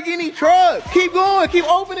 the Lamborghini truck. Keep going. Keep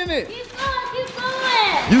opening it. Keep going, keep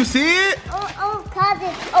going. You see it? Oh, cause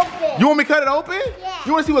it's open. You want me to cut it open? Yeah.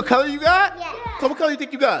 You want to see what color you got? Yeah. So what color you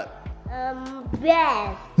think you got?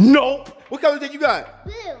 Red. Nope. What color you think you got?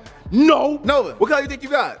 Blue. No. Nova, what color you think you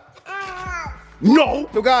got? No.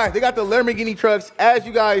 So guys, they got the Lamborghini trucks. As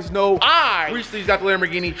you guys know, I recently got the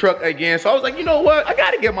Lamborghini truck again. So I was like, you know what? I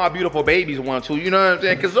gotta get my beautiful babies one too. You know what I'm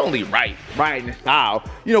saying? Cause it's only right. Riding in style.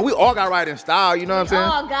 You know, we all gotta ride in style. You know what I'm saying?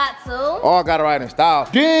 All got to. All gotta ride in style.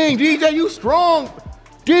 Dang, DJ, you strong.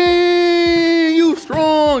 Dang, you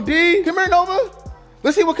strong, D. Come here, Nova.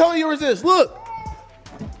 Let's see what color yours is. Look.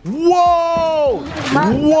 Whoa!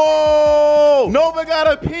 Whoa! Nova got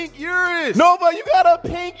a pink Urus. Nova, you got a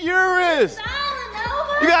pink Urus.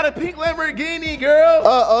 You got a pink Lamborghini, girl.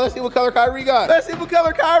 Let's see what color Kyrie got. Let's see what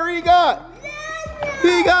color Kyrie got.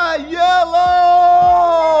 He got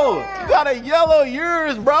yellow. You got a yellow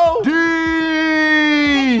Urus, bro.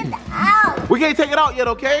 Dang. We can't take it out yet,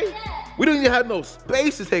 okay? We don't even have no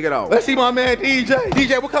space to take it out. Let's see my man DJ.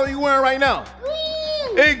 DJ, what color you wearing right now?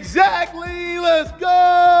 Green. Exactly. Let's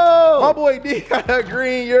go. My boy D got a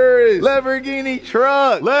green Urus Lamborghini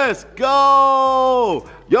truck. Let's go.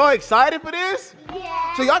 Y'all excited for this?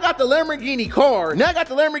 Yeah. So y'all got the Lamborghini car. Now I got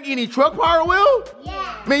the Lamborghini truck power wheel?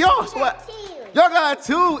 Yeah. Man, y'all sweat. Y'all got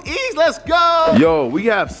 2 E's, let's go. Yo, we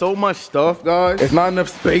have so much stuff, guys. It's not enough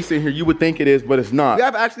space in here. You would think it is, but it's not. We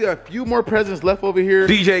have actually a few more presents left over here.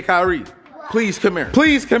 DJ Kyrie, please come here.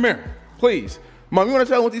 Please come here, please. Mom, you wanna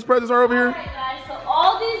tell them what these presents are over here? All right, guys, so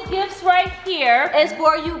all these gifts right here is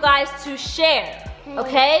for you guys to share,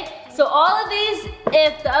 okay? So all of these,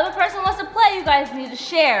 if the other person wants to play, you guys need to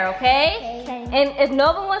share, okay? Okay. And if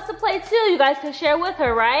Nova wants to play too, you guys can share with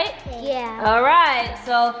her, right? Yeah. All right,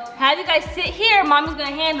 so have you guys sit here. Mommy's gonna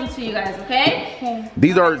hand them to you guys, okay? Okay.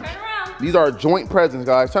 These are Turn around. these are joint presents,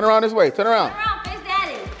 guys. Turn around this way, turn around. Turn around, face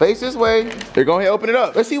daddy. Face this way. Here, go ahead, open it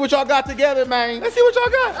up. Let's see what y'all got together, man. Let's see what y'all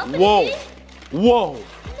got. Open Whoa, it. whoa,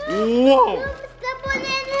 whoa. Step on it and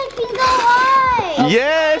it can go on.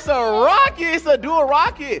 Yeah, it's a rocket. It's a dual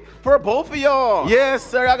rocket for both of y'all. Yes,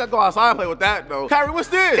 sir. I gotta go outside and play with that, though. Kyrie, what's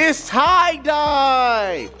this? It's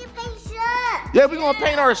tie-dye. Yeah, we're gonna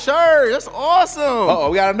paint our shirt. That's awesome. Uh-oh,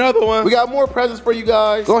 we got another one. We got more presents for you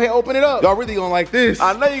guys. Go ahead, open it up. Y'all really gonna like this.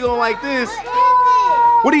 I know you're gonna like this.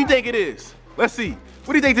 What do you think it is? Let's see.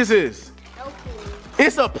 What do you think this is?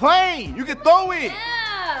 It's a plane. You can throw it.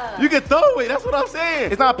 Yeah. You can throw it. That's what I'm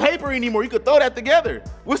saying. It's not paper anymore. You can throw that together.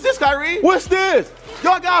 What's this, Kyrie? What's this?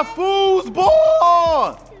 Y'all got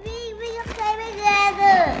foosball. We can play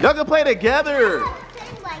together. Y'all can play together.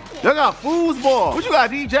 Y'all got foosball. What you got,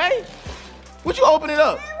 DJ? What you open it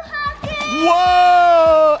up?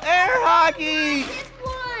 Whoa, air hockey.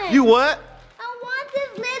 You what? I want this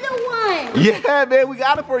little one. Yeah, man, we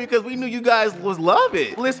got it for you because we knew you guys was love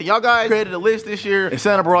it. Listen, y'all guys created a list this year and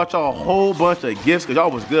Santa brought y'all a whole bunch of gifts because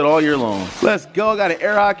y'all was good all year long. Let's go, got an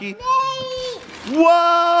air hockey.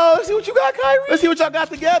 Whoa, let's see what you got, Kyrie. Let's see what y'all got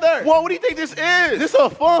together. Whoa, what do you think this is? This is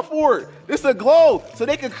a fun fort. This is a glow. So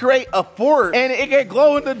they can create a fort and it can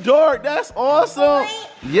glow in the dark. That's awesome.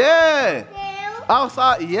 Yeah.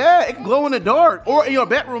 Outside, yeah, it can glow in the dark. Or in your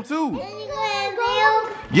bedroom too.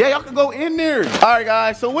 Yeah, y'all can go in there. All right,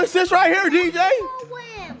 guys, so what's this right here, DJ?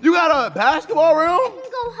 You got a basketball rim?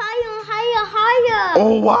 Go higher and higher, higher.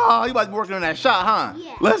 Oh, wow, you about to be working on that shot, huh?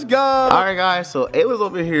 Yeah. Let's go. All right, guys, so Ayla's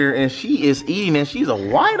over here, and she is eating, and she's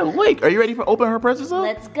wide awake. Are you ready for open her presents up?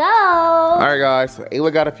 Let's go. All right, guys, so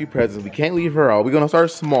Ayla got a few presents. We can't leave her out. We're going to start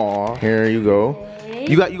small. Here you go. Okay.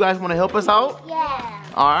 You guys want to help us out? Yeah.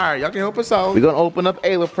 All right, y'all can help us out. We're going to open up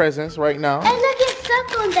Ayla presents right now. And look, it's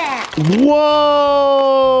stuck on that.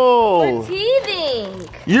 Whoa. We're teething.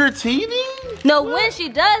 You're teething? No, when she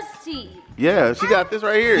does teeth. Yeah, she got this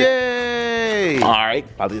right here. Yay! All right,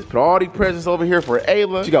 I'll just put all these presents over here for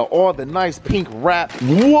Ayla. She got all the nice pink wrap.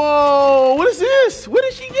 Whoa, what is this? What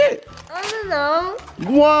did she get? I don't know.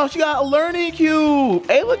 Whoa, she got a learning cube.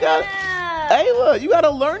 Ayla got, Ayla, you got a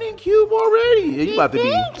learning cube already. You about to be,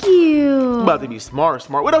 Thank you. about to be smart.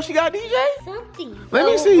 What else she got, DJ? Something. Let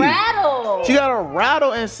me see. Rattle. She got a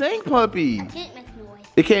rattle and sing puppy. Can't make noise.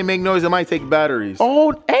 It can't make noise. It might take batteries.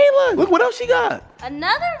 Oh, Ayla, look what else she got.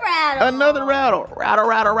 Another rattle. Another rattle. Rattle,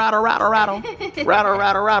 rattle, rattle, rattle, rattle. Rattle,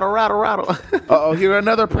 rattle, rattle, rattle, rattle. Uh-oh, here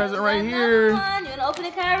another present right here. One. You wanna open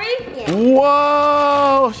it, Kyrie? Yeah.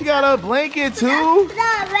 Whoa, she got a blanket too.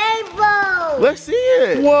 The rainbow. Let's see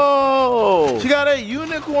it. Whoa, she got a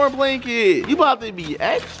unicorn blanket. You about to be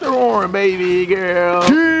extra warm, baby girl.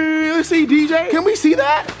 Hey, let's see, DJ. Can we see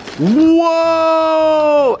that?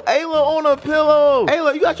 Whoa, Ayla on a pillow.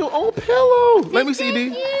 Ayla, you got your own pillow. Let me see,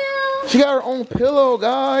 D. She got her own pillow,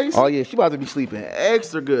 guys. Oh yeah, she about to be sleeping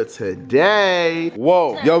extra good today.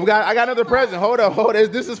 Whoa, yo, I got another present. Hold up, hold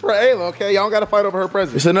up. This is for Ayla, okay? Y'all gotta fight over her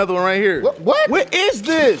present. It's another one right here. What is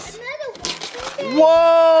this?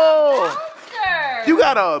 Whoa! Bouncer. You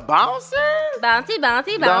got a bouncer? Bouncy,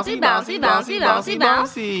 bouncy, bouncy, bouncy, bouncy, bouncy,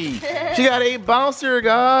 bouncy. She got a bouncer,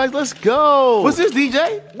 guys. Let's go. What's this,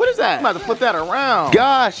 DJ? What is that? I'm about to flip that around.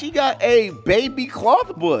 Gosh, she got a baby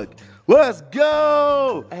cloth book. Let's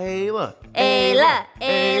go. Ayla. Ayla,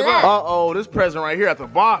 Ayla. Uh-oh, this present right here at the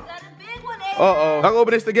box. Got a big one, Ayla. Uh-oh. I'll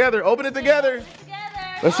open this together. Open it together.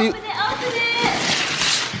 Together. Let's see. Open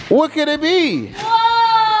it. What could it be?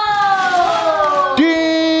 Whoa.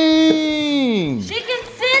 Ding. She can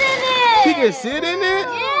sit in it. She can sit in it?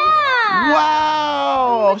 Yeah.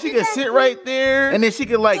 Wow. Oh, she can sit right there, and then she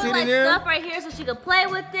can like sit in there. Stuff right here so she can play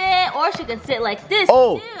with it, or she can sit like this.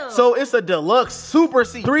 Oh, too. so it's a deluxe super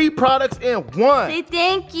seat. 3 products in 1. Say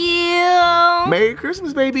thank you. Merry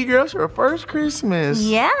Christmas, baby girl. It's your first Christmas.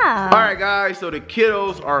 Yeah. All right, guys. So the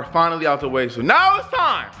kiddos are finally out the way. So now it's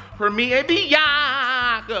time for me and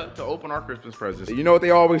Biannca to open our Christmas presents. You know what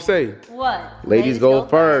they always say? What? Ladies go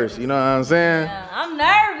first. You know what I'm saying? Yeah, I'm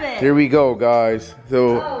nervous. Here we go, guys.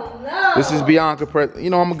 So this is Biannca present. You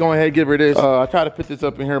know, I'm gonna go ahead and give her this. I tried to put this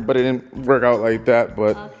up in here, but it didn't work out like that.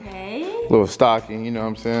 But little stocking, you know what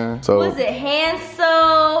I'm saying? So what is it? Hand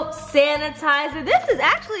soap, sanitizer. This is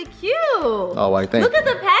actually cute. Oh, why thank Look you. at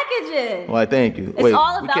the packaging. Why thank you. It's Wait,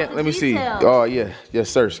 all about the let me see. details. Oh yeah, yes,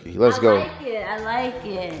 Sirski. Let's go. I like it. I like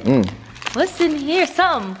it. What's in here?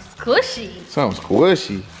 Something squishy. Something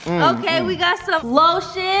squishy. Okay, we got some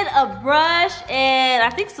lotion, a brush, and I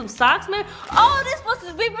think some socks, maybe. Oh, this supposed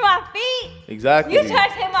to be for my feet. Exactly. You trying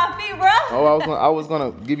to take my feet, bro? Oh, I was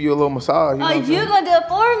gonna give you a little massage. You know you're gonna do it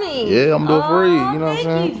for me? Yeah, I'm doing it for you. You know what I'm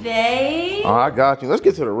saying? Thank you, babe. Oh, I got you. Let's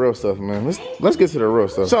get to the real stuff, man. Let's get to the real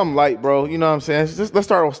stuff. Something light, bro. You know what I'm saying? Let's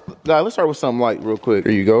start with something light real quick.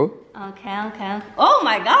 Here you go. Okay. Oh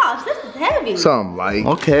my gosh, this is heavy. Something light.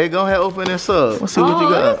 Okay, go ahead, open this up. Let's see what you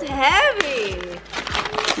got. It's heavy.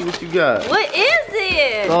 Let's see what you got. What is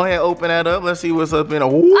it? Go ahead, open that up. Let's see what's up in it. A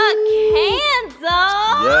candle.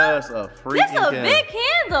 Yes, a freaking This candle. a big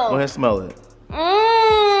candle. Go ahead, smell it.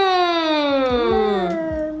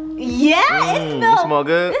 Yeah, it smells. It smell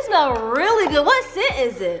good? It smells really good. What scent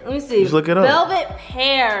is it? Let me see. Just look it up. Velvet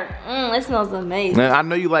pear. It smells amazing. Man, I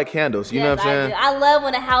know you like candles. You know what I'm saying? I love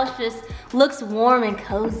when a house just looks warm and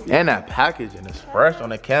cozy. And that packaging is fresh on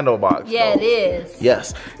the candle box. Yeah, though. it is.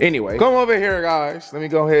 Yes. Anyway, come over here, guys. Let me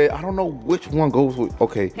go ahead. I don't know which one goes with.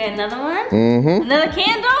 Okay. Okay, another one? Another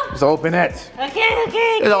candle? Let's open it.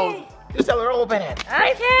 Okay. Just tell her open it.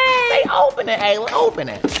 Okay. Say open it, Ayla. Open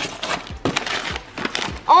it.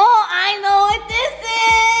 Oh, I know what this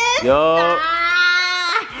is. Yo.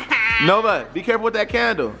 Nova, be careful with that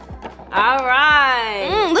candle. All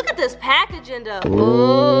right. Look at this packaging though. Ooh.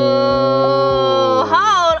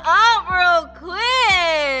 Hold up real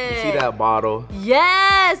quick. See that bottle?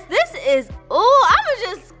 Yes, this is, I'ma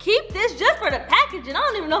just keep this just for the packaging. I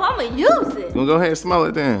don't even know if I'm gonna use it. Go ahead and smell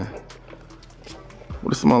it then.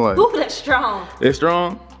 What does it smell like? Ooh, that's strong. It's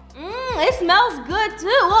strong? It smells good too.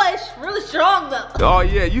 Well, it's really strong though. Oh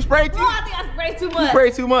yeah, you sprayed too? Oh, I think I sprayed too much. You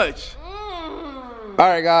sprayed too much. All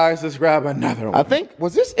right, guys, let's grab another one. I think,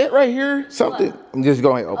 was this it right here? Something. Just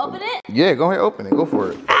go ahead and open it. Yeah, go ahead and open it. Go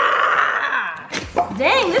for it.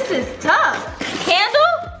 Dang, this is tough.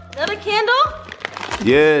 Candle? Another candle?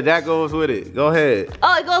 Yeah, that goes with it. Go ahead.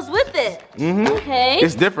 Oh, it goes with it. Okay.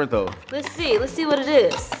 It's different though. Let's see what it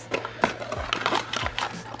is.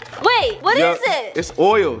 Wait, what is it? It's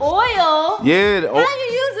oil. Oil? Yeah. How do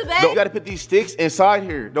you use it, babe? You gotta put these sticks inside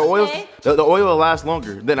here. The oil will last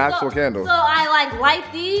longer than actual candles. So I like light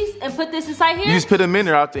these and put this inside here? You just put them in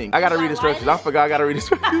there, I think. I gotta read instructions. I forgot I gotta read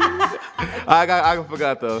instructions. I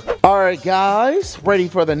forgot though. All right, guys, ready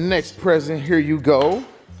for the next present. Here you go.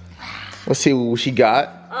 Let's see what she got.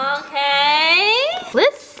 Okay.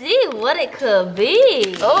 Let's see what it could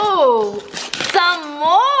be. Oh, some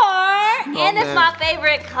more. And it's my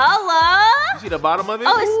favorite color. You see the bottom of it?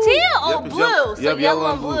 Oh, it's teal. Oh, blue. So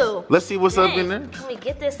yellow and blue. Let's see what's up in there. Can we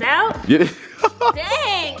get this out? Yeah.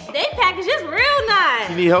 Dang, they package is real nice.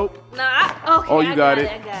 You need help? Nah, okay. Oh, you got it.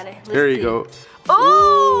 I got it. There you go. Ooh,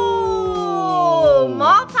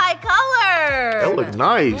 multicolor. That looks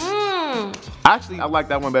nice. Actually, I like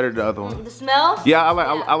that one better than the other one. The smell? Yeah,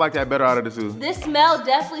 I like that better out of the two. This smell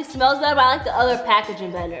definitely smells better, but I like the other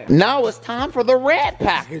packaging better. Now it's time for the red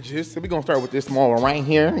packages. So we're gonna start with this small one right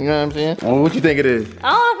here. You know what I'm saying? Well, what you think it is?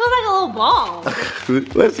 I don't know, it feels like a little ball.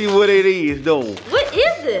 Let's see what it is, though. What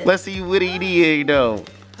is it? Let's see what it is, though.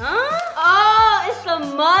 Huh? Oh, it's a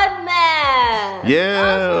mud mask. Yeah.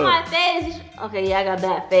 Oh, it's for my face. Okay, yeah, I got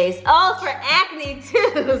that face. Oh, it's for acne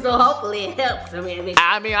too, so hopefully it helps. I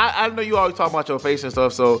mean, I know you always talk about your face and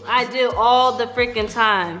stuff, so. I do all the freaking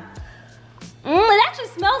time. It actually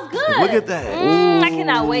smells good. Look at that. I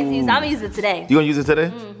cannot wait to use it. I'm gonna use it today. You gonna use it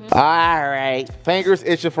today? All right. Fingers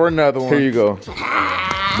itching for another one. Here you go.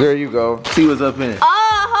 There you go. See what's up in it. Oh,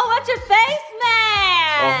 a whole bunch of face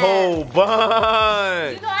masks. A whole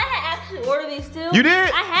bunch. You know, I had actually ordered these too. You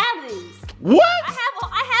did? I have these. What?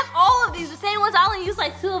 I have all of these, the same ones I I only used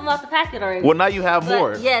like 2 of them off the packet already. Well, now you have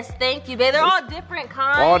more. Yes, thank you, babe. They're all different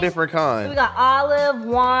kinds. All different So kinds. we got olive,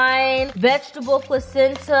 wine, vegetable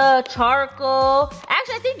placenta, charcoal.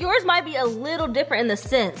 Actually, I think yours might be a little different in the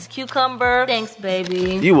sense. Cucumber. Thanks,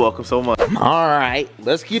 baby. You're welcome so much. All right,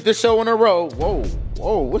 let's keep the show in a row. Whoa,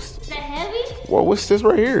 whoa, what's Is that heavy? Whoa, what's this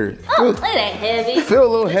right here? Oh, look at that heavy. Feel a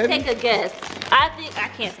little Let's heavy. take a guess. I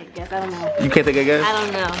can't take a guess. I don't know. You can't take a guess? I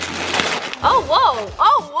don't know. Oh, whoa.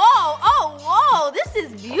 Oh, whoa. Oh, whoa. This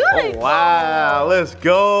is beautiful. Oh, wow, let's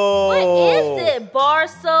go. What is it? Bar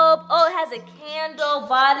soap. Oh, it has a candle,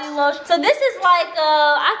 body lotion. So this is like,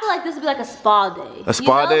 I feel like this would be like a spa day. A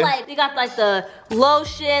spa day? Like, they got like the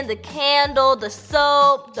lotion, the candle, the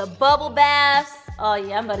soap, the bubble baths. Oh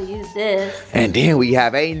yeah, I'm about to use this. And then we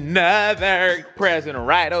have another present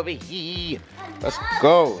right over here. Let's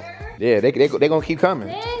go. Yeah, they gonna keep coming.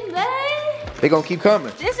 Dang, babe. They gonna keep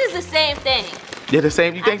coming. This is the same thing. They're the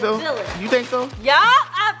same, you think I so? can feel it. You think so? Y'all,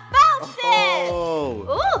 I found it. Oh.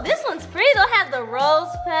 Ooh, this one's pretty. They'll have the rose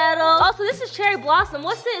petal. Oh, so this is cherry blossom.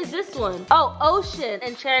 What scent is this one? Oh, ocean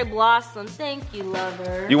and cherry blossom. Thank you,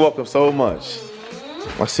 lover. You're welcome so much.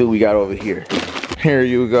 Let's see what we got over here. Here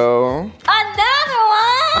you go. Another one.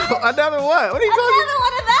 Another what? What are you Another talking?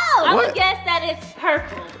 one of those. I What? would guess that it's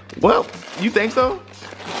purple. Well, you think so?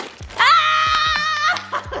 Ah!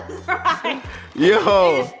 Right.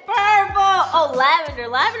 Yo. It's purple. Oh, lavender.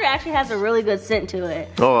 Lavender actually has a really good scent to it.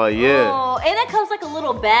 Oh yeah. Oh, and it comes like a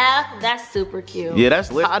little bath. That's super cute. Yeah,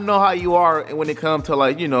 that's lit. I know how you are when it comes to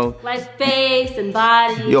like, you know, Like face and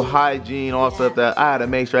body. your hygiene, all stuff that I had to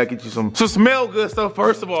make sure I get you some smell good stuff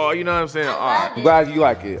first of all, you know what I'm saying? All right. I'm glad you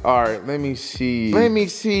like it. All right, let me see. Let me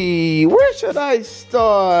see. Where should I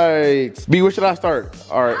start? B, where should I start?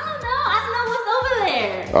 All right. I don't know what's over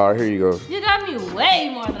there. All right, here you go. You got me way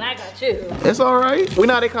more than I got you. It's all right. We're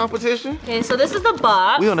not in competition. Okay, so this is the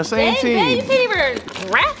box. We on the same Dang, team. man, you can't even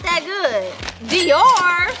wrap that good.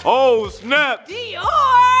 Dior. Oh, snap. Dior.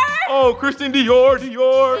 Oh, Christian Dior,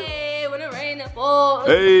 Dior. Hey, when it rains, it falls.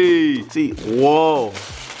 Hey, see, whoa.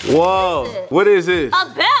 Whoa. What is this? A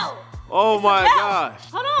belt. Oh It's a my belt.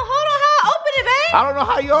 gosh. Hold on. How I open it, babe? I don't know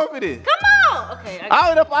how you open it. Come on. Okay. I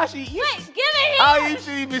don't know if I should. Wait, give it Oh, here. you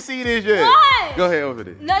shouldn't even see this yet. What? Go ahead, open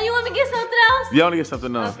it. No, you want me to get something else? You want to get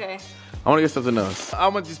something else? Okay. I want to get something else.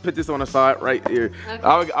 I'm going to just put this on the side right here.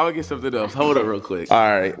 Okay. I'll get something else. Hold up real quick.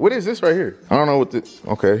 All right. What is this right here? I don't know what this.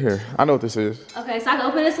 Okay, here. I know what this is. Okay, so I can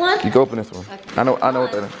open this one? You can open this one. Okay. I know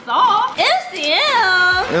what that is. Soft.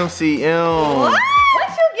 MCM. MCM. What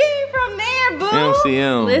you getting from there, boo?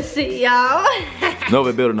 MCM. Let's see, y'all.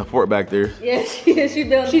 Nova building a fort back there. Yeah, she is. She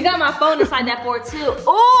built. She got my phone inside that fort too.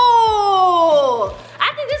 Oh,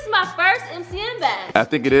 I think this is my first MCM bag. I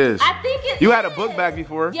think it is. I think it. You had a is. book bag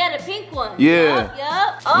before. Yeah, the pink one. Yeah.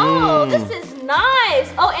 Yup. Oh, this is nice.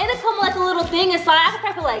 Oh, and it comes with like a little thing inside. I could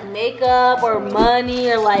probably put like makeup or money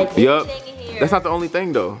or like Yup. anything in here. That's not the only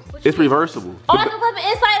thing though. What you It's mean? reversible. Oh, I can flip it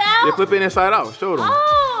inside out. Yeah, flip it inside out. Show them.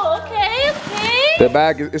 Oh, okay. The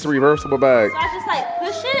bag it's a reversible bag. So I just like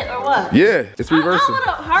push it or what? Yeah, it's I reversible. don't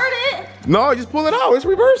want to hurt it. No, just pull it out. It's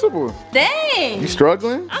reversible. Dang. You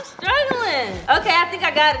struggling? I'm struggling. Okay, I think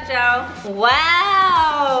I got it, y'all.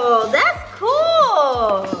 Wow, that's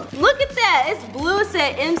cool. Look at that. It's blue. It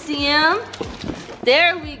said MCM.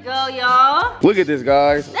 There we go, y'all. Look at this,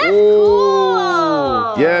 guys. That's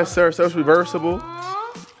cool. Yes, sir. So it's reversible. Aw,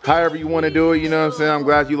 However you want to do it, you know what I'm saying? I'm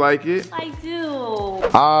glad you like it. I do.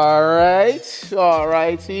 All right.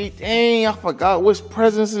 See, dang, I forgot which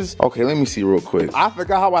presents is. Okay, let me see real quick. I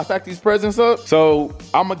forgot how I stack these presents up. So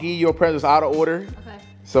I'm gonna give you your presents out of order. Okay.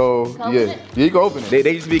 So Open yeah, it? you can open it.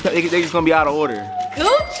 They just gonna be out of order.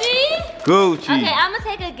 Gucci. Gucci. Okay, I'm gonna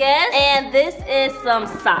take a guess, and this is some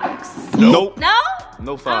socks. Nope. No?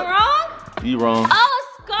 No I'm socks. wrong? You wrong. Oh,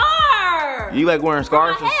 a scarf. You like wearing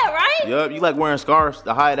scarves? My head, right? Yup, you like wearing scarves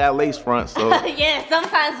to hide that lace front, so. Yeah,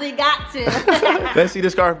 sometimes we got to. Let's see the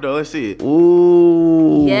scarf though, let's see it.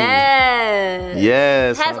 Ooh. Yes.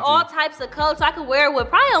 Yes. It has hunty. all types of colors, so I can wear it with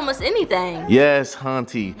probably almost anything. Yes,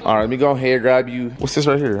 hunty. All right, let me go ahead and grab you. What's this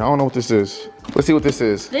right here? I don't know what this is. Let's see what this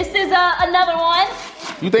is. This is another one.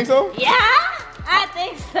 You think so? Yeah, I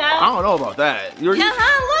think so. I don't know about that. You're Look, it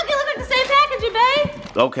looks like the same packaging, babe.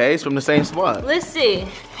 okay, it's from the same spot. Let's see.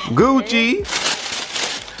 Gucci.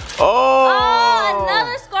 Oh, Oh.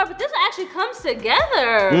 another scarf, but this actually comes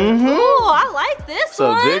together. Mhm. Ooh, I like this It's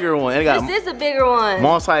one. a bigger one. And it got This is a bigger one.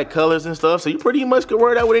 multi-colors and stuff, so you pretty much could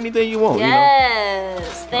wear that with anything you want,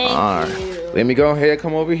 Yes, thank All you. right. Let me go ahead,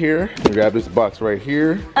 come over here and grab this box right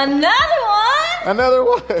here. Another one? Another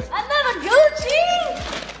one. Another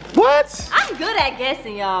Gucci? What? I'm good at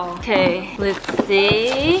guessing, y'all. Okay, let's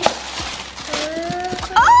see.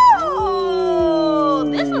 Oh!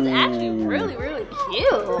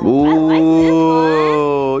 Ooh, I like this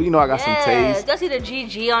one. You know I got some taste. Y'all see the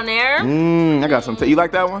GG on there? I got some taste. You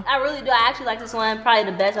like that one? I really do. I actually like this one. Probably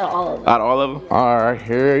the best out of all of them. Out of all of them? All right,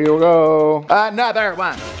 here you go. Another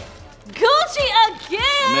one. Gucci again.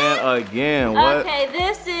 Man, again, what? Okay,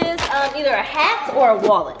 this is either a hat or a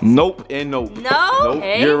wallet. Nope and nope. No? Nope,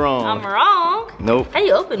 Okay. you're wrong. I'm wrong. Nope. How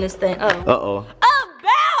you open this thing? Oh. Uh-oh. A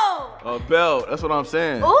belt. A belt, that's what I'm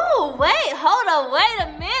saying. Ooh, wait, hold on, wait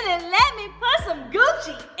a minute. Let me put some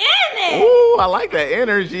Gucci in it. Ooh, I like that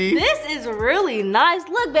energy. This is really nice.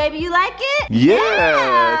 Look, baby, you like it?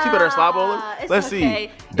 Yeah. She better slob over. It's Let's okay.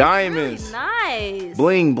 see. Diamonds. It's really nice.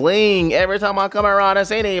 Bling, bling. Every time I come around, I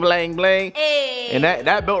say they bling, bling. Hey. And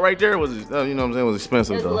that belt right there was, you know what I'm saying, was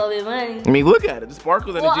expensive It's a though. little bit of money. I mean, look at it. The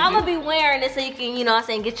sparkles and Well, the I'm GG. gonna be wearing it so you can, you know what I'm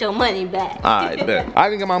saying, get your money back. All right, bet. I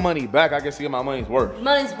can get my money back. I can see what my money's worth.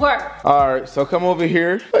 Money's worth. All right, so come over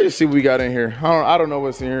here. Let's just see what we got in here. I don't know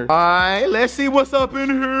what's in here. All right, let's see what's up in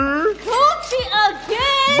here. Gucci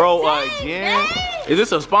again. Bro, Dang, again? dang. Is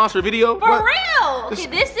this a sponsored video? For What? real. This-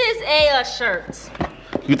 Okay, this is a shirt.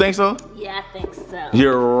 You think so? Yeah, I think so.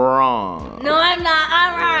 You're wrong. No, I'm not.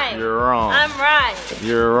 I'm right. You're wrong. I'm right.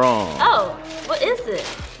 You're wrong. Oh, what is it?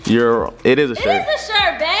 It is a It shirt. is a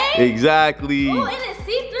shirt, babe. Exactly. Oh, and it's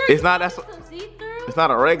see-through. It's not- that's- Some see-through. It's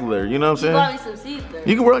not a regular, you know what You I'm bought saying? me some see-through.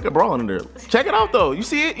 You can wear like a bra under there. Check it out though. You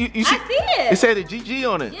see it? You see? I see it. It said the GG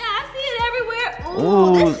on it. Yeah, I see it everywhere.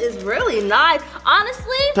 Ooh, Ooh. this is really nice. Honestly,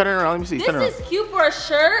 Turn it around. Let me see. this Turn it around. is cute for a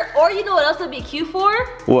shirt, or you know what else would be cute for?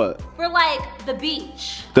 What? For like the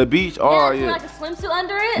beach. The beach? Oh, Yeah, yeah. like a swimsuit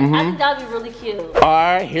under it. I think that would be really cute. All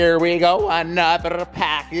right, here we go. Another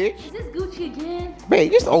package. Is this Gucci again?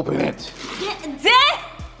 Babe, just open it. Yeah, dang!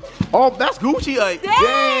 Oh, that's Gucci.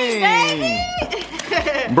 Dang,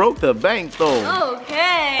 baby! Broke the bank though.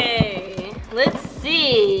 Okay, let's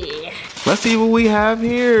see. Let's see what we have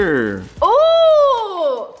here. Ooh!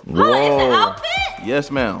 Oh, it's an Whoa. outfit? Yes,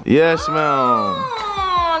 ma'am. Yes, ma'am.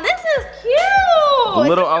 Oh, this is cute. A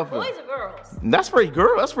little Is it outfit. for boys or girls? That's for you,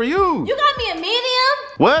 girl. That's for you. You got me a medium?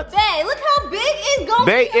 What? Babe, look how big it's going.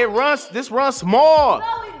 Babe, this runs small. No,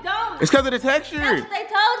 it don't. It's because of the texture. That's what they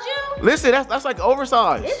told you? Listen, that's like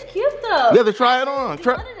oversized. It's cute though. You have to try it on.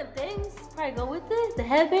 One of them things probably go with it. The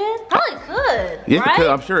headband. Probably could. Yeah, right? it could.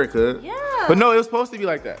 I'm sure it could. Yeah. But no, it was supposed to be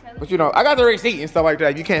like that. But you know, I got the receipt and stuff like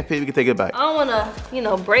that. If you can't fit, we can take it back. I don't wanna, you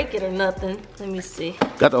know, break it or nothing. Let me see.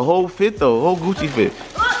 Got the whole fit though, whole Gucci fit.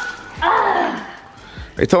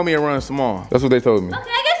 They told me it runs small. That's what they told me. Okay,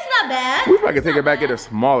 I guess it's not bad. We probably could take it back at a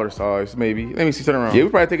smaller size, maybe. Let me see, turn around. Yeah, we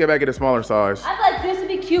probably take it back at a smaller size. I feel like this would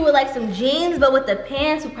be cute with like some jeans, but with the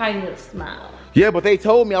pants, we probably need a smile. Yeah, but they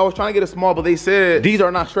told me I was trying to get a small, but they said these are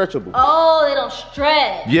not stretchable. Oh, they don't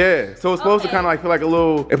stretch. Yeah, so it's supposed to Okay. kind of like feel like a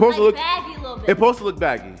little. It's supposed to Like look. baggy a little bit. It's supposed to look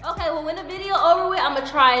baggy. Okay, well when the video over with, I'm gonna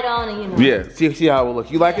try it on and you know. Yeah, see how it will look.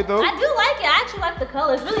 You like it though? I do like it. I actually like the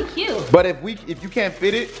color. It's really cute. But if you can't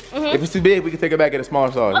fit it, if it's too big, we can take it back at a smaller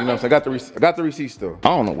size. You know what I'm saying? I got the receipt still. I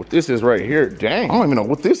don't know what this is right here. Dang, I don't even know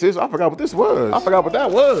what this is. I forgot what this was. I forgot what that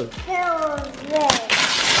was.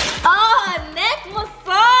 Oh, a neck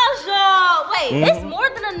massager. Wait, it's more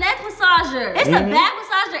than a neck massager. It's a back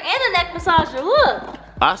massager and a neck massager. Look.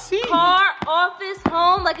 I see. Car, office,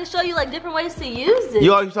 home. Like it show you like different ways to use it.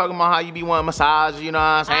 You always talking about how you be wanting massage, you know what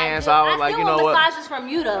I'm saying? So I was like, you know still what? want massages from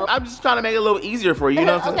you though. I'm just trying to make it a little easier for you, you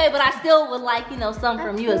know what I'm saying? Okay, but I still would like, you know, some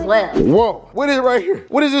from you as well. Whoa, what is it right here?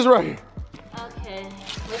 What is this right here? Okay,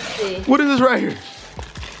 let's see. What is this right here?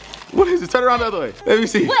 What is it? Turn around the other way. Let me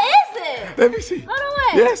see. What is it? Let me see. Hold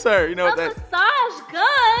on, wait. Yes, sir. You know A what that? massage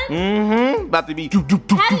gun? Mm-hmm. About to be. How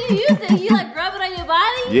do you use it? You like rub it on your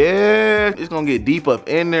body? Yeah, it's gonna get deep up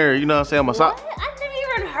in there. You know what I'm saying? What? I've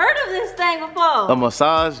never even heard of this thing before. A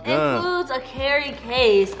massage gun. Includes a carry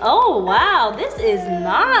case. Oh wow, this is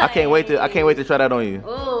nice. I can't wait to try that on you.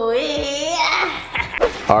 Oh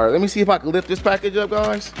yeah. All right, let me see if I can lift this package up,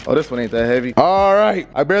 guys. Oh, this one ain't that heavy. All right,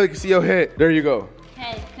 I barely can see your head. There you go.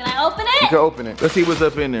 Okay, can I open You it? can open it. Let's see what's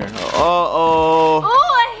up in there. Uh-oh. Ooh,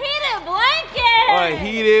 a heated blanket. A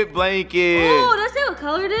heated blanket. Ooh, does it say what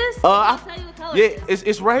color it is? I- I'll tell you what color Yeah, it is.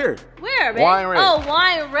 it's right here. Where, babe? Wine red. Oh,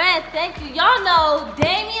 wine red. Thank you. Y'all know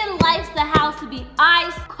Damien likes the house to be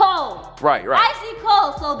ice cold. Right. Icy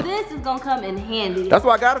cold. So this is gonna come in handy. That's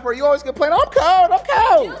why I got it for you. You always complain, I'm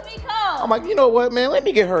cold. You be cold. I'm like, you know what, man? Let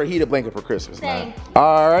me get her a heated blanket for Christmas, man. Thank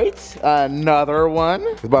All right, another one.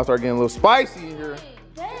 It's about to start getting a little spicy in here.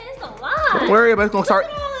 Dang, it's a lot. Don't worry about it. It's gonna start.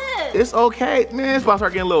 Look at all this. It's okay, man. It's about to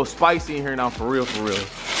start getting a little spicy in here now, for real, for real.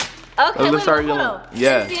 Okay, let's wait, start hold getting- on. yeah.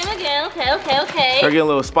 Let's see him again. Okay. Start getting a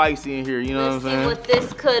little spicy in here, you know Let's what see I'm saying? what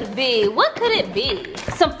this could be. What could it be?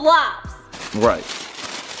 Some flops. Right.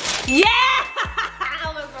 Yeah!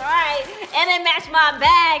 I was right. right. And it matched my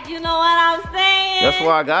bag, you know what I'm saying? That's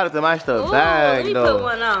why I got it to match the bag, let me though. put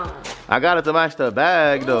one on. I got it to match the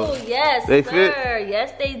bag, though. Oh, yes, They sir. fit?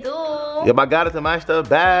 Yes, they do. Yep, I got it to match the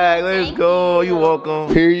bag. Let's Thank go. you. You're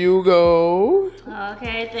welcome. Here you go.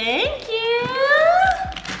 Okay, thank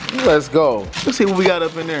you. Let's go. Let's see what we got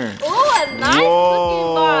up in there. Ooh, a nice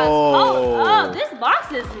looking box. Oh, this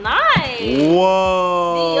box is nice.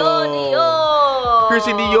 Whoa. Dior.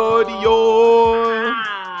 Christian Dior.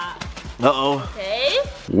 Ah, Uh-oh. okay.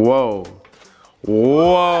 Whoa.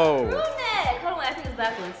 Whoa. Brunette. Hold on, I think it's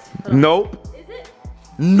backwards. Hold on. Nope. Is it?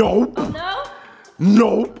 Nope. Oh, no?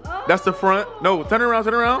 Nope. Oh. That's the front. No, turn around,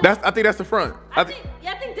 turn around. I think that's the front. I think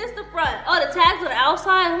this the front. Oh, the tags on the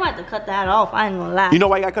outside. I'm gonna have to cut that off. I ain't gonna lie. You know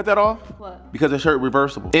why you gotta cut that off? What? Because the shirt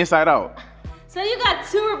reversible. Inside out. So you got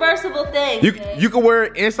two reversible things. You can wear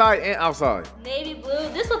it inside and outside. Navy blue.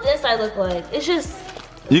 This is what the inside look like. It's just.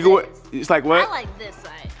 You can wear, it's like what? I like this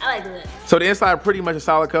side. I like this. So the inside pretty much a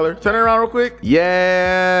solid color. Turn it around real quick.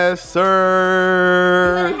 Yes,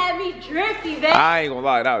 sir. You're gonna have me drippy, baby. I ain't gonna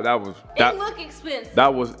lie, that was It look expensive.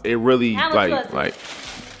 that was it really How much was it? like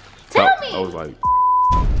Tell me. I was like,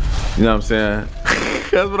 you know what I'm saying?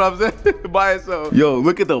 That's what I'm saying. By itself. Yo,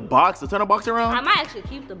 look at the box. Turn the box around. I might actually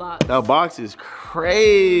keep the box. That box is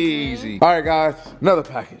crazy. All right, guys. Another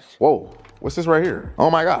package. Whoa. What's this right here? Oh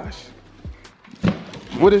my gosh.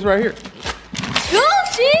 What is right here?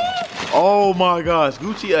 Gucci. Oh my gosh,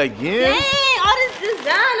 Gucci again? Dang, all this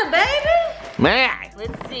designer, baby. Man,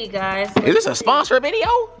 Let's see, guys. is this a sponsor video?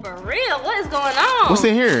 For real, what is going on? What's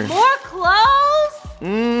in here? More clothes?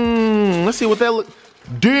 Let's see what that look.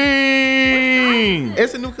 Dang!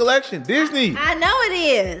 It's a new collection. Disney. I know it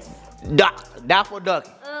is. Dapple Duck.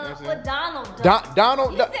 With Donald Duck.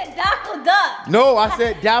 Donald You Duck. said Donald Duck. No, I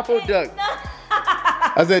said Dapple Duck.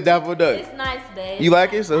 I said Dapple Duck. It's nice, babe. You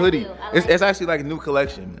like it? It's a hoodie. I do. I It's like actually like a new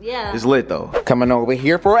collection. Yeah. It's lit though. Coming over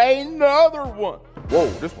here for another one. Whoa,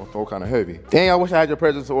 this one's so kind of heavy. Dang, I wish I had your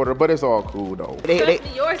presents order, but it's all cool though. Trust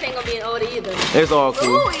me, yours ain't gonna be an order either. It's all cool.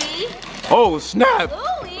 Louis. Oh snap!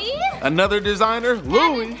 Louis. Another designer,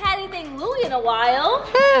 Louis. Haven't had anything Louis in a while.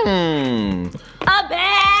 A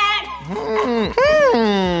bag. A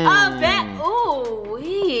bag. Ooh,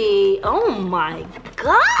 wee. Oh my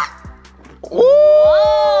God.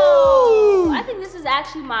 Ooh. I think this is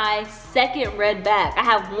actually my second red bag. I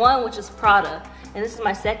have one which is Prada, and this is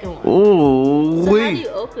my second one. Ooh. So how do you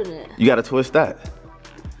open it? You gotta twist that.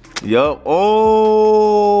 Yup.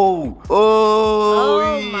 Oh.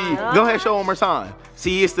 Oh. my God. Go ahead, show one more time.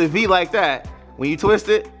 See, it's the V like that. When you twist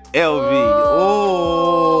it, LV.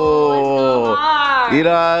 Oh. It's so hard. You know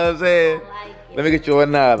what I'm saying? I like it. Let me get you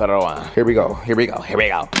another one. Here we go. Here we go. Here we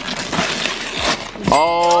go.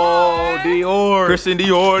 Oh, Dior. Christian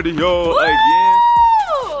Dior again.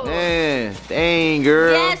 Woo! Man, dang,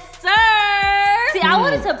 girl. Yes, sir. See, I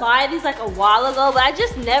wanted to buy these like a while ago, but I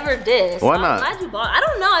just never did. So Why I'm not? glad you bought. I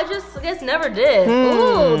don't know. I guess never did.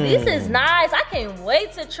 Ooh, this is nice. I can't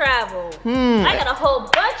wait to travel. I got a whole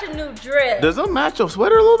bunch of new drips. Does it match your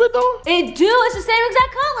sweater a little bit though? It do. It's the same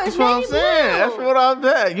exact color. It's That's what I'm navy saying. blue. That's what I'm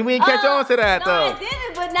saying. You ain't catch on to that no, though. I didn't.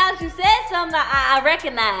 But now that you said something, I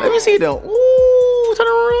recognize. Let me see though. Ooh, turn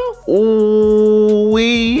around. Ooh,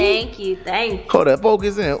 wee. Thank you. Thank you. Hold that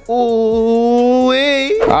focus in. Ooh,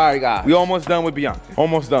 wee. All right, guys. We almost done with Biannca.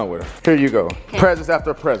 Almost done with her. Here you go. Presents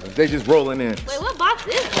after presents. They just rolling in. Wait, what box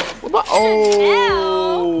is this?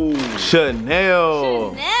 Oh,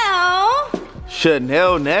 Chanel. Chanel.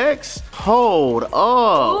 Chanel next. Hold up.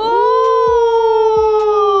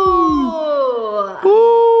 Ooh.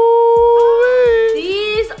 Ooh, wee.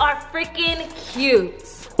 These are freaking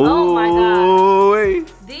cute. Oh my God. Ooh, wee.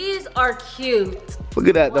 These are cute. Look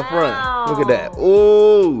at that, the Wow. front. Look at that.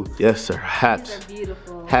 Ooh. Yes, sir. Had These are to.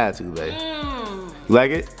 beautiful. Had to, babe. You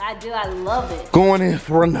like it? I do. I love it. Going in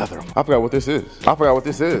for another one. I forgot what this is. I forgot what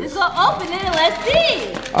this Let's is. go open it and let's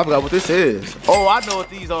see. I forgot what this is. Oh, I know what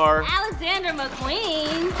these are. Alexander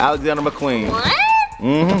McQueen. Alexander McQueen.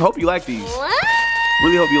 What? Hope you like these. What?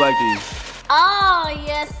 Really hope you like these. Oh,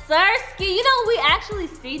 yes, sirski. You know, we actually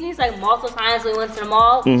seen these like multiple times when we went to the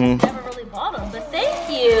mall. We just never really bought them, but thank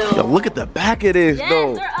you. Yo, look at the back of this, Yes,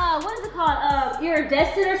 though. they're, what is it called?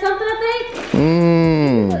 Iridescent or something, I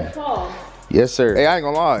think? What it's called. Yes, sir. Hey, I ain't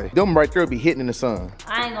gonna lie. Them right there be hitting in the sun.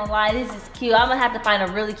 I ain't gonna lie, this is cute. I'm gonna have to find a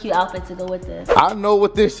really cute outfit to go with this. I know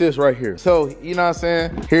what this is right here. So, you know what I'm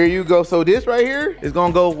saying? Here you go. So this right here is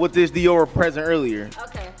gonna go with this Dior present earlier.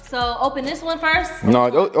 Okay, so open this one first. No,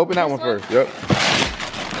 open that This one first. Yep.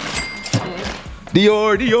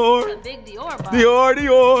 Dior, It's Dior. a big Dior box. Dior,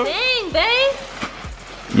 Dior. Dang, babe.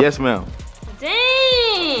 Yes, ma'am.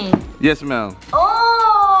 Dang. Yes, ma'am.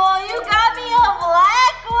 Oh, you got me a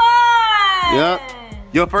black one. Yep.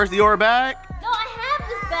 Your first Dior bag? No, I have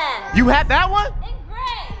this bag. You had that one? In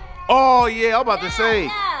gray. Oh yeah, I'm about to say.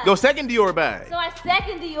 Yeah. Your second Dior bag. So I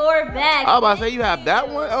second Dior bag. I was about to say you have that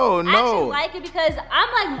one? Oh no. I actually like it because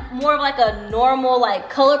I'm like more of like a normal like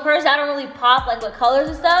color person. I don't really pop like with colors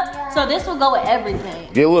and stuff. So this will go with everything.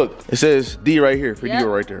 Yeah, look. It says D right here for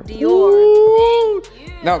Dior right there. Dior. Thank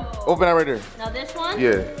you. Now open that right there. Now this one?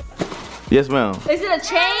 Yeah. Yes, ma'am. Is it a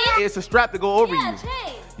chain? It's a strap to go over you. Yeah, a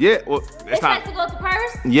chain. Yeah, well, It's like to go with the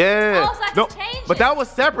purse? Yeah. Oh, so I can change but it. that was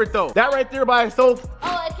separate though. That right there by itself.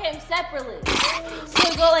 Oh, it came separately. So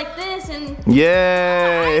it go like this and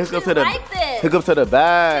Yeah. I Hook up to the like this. hook up to the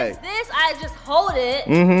bag. This I just hold it,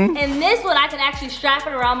 Mm-hmm. and this one I can actually strap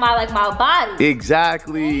it around my my body.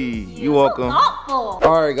 Exactly. You're welcome. So thoughtful.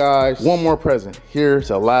 All right, guys. One more present. Here's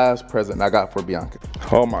the last present I got for Biannca.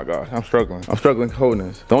 Oh my gosh, I'm struggling. I'm struggling holding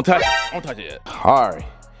this. Don't touch it. Don't touch it yet. All right.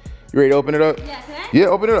 You ready to open it up? Yeah, can I? Yeah,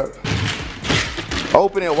 open it up.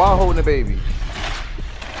 Open it while holding the baby.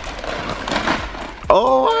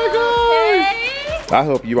 Oh my gosh. Okay. I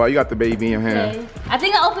help you out. You got the baby in your hand. Okay. I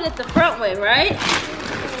think I opened it the front way, right?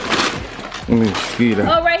 Let me see that.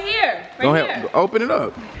 Oh, right here. Go Right ahead. here. Open it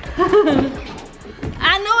up.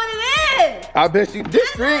 I know what it is. I bet you this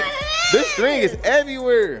I know string. what it This string is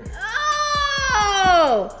everywhere.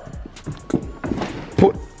 Oh.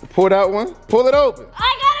 Pull that one. Pull it open.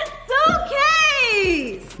 I got a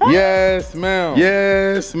suitcase. Yes, ma'am.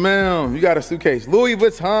 Yes, ma'am. You got a suitcase. Louis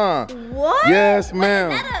Vuitton. What? Yes, Wait,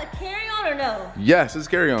 ma'am. is that a carry-on or no? Yes, it's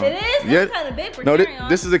carry-on. It is? Yeah. That's kind of big for No, carry-on.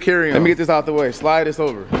 this is a carry-on. Let me get this out the way. Slide this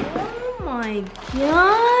over. Oh my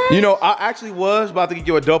god. You know, I actually was about to get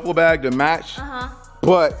you a duffel bag to match.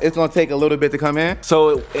 But it's gonna take a little bit to come in.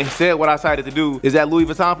 So instead, what I decided to do is that Louis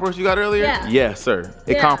Vuitton purse you got earlier. Yeah. Yes, sir.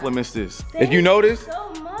 It Yeah. complements this. Thank if you notice, so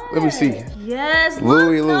much. let me see. Yes,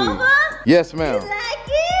 Louis, look, Louis. Nova. Yes, You ma'am. like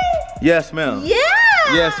it? Yes, ma'am. Yeah.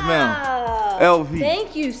 Yes, ma'am. LV.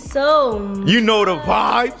 Thank you so much. You know the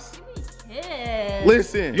vibes. Yes.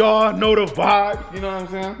 Listen, y'all know the vibes. You know what I'm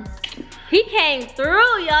saying? He came through,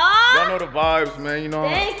 Y'all y'all. know the vibes, man. You know.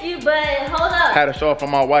 Thank you, but hold up. Had a show off on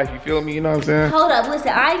my wife. You feel me? You know what I'm saying? Hold up, listen,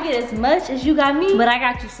 I ain't get as much as you got me, but I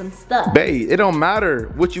got you some stuff. Babe, it don't matter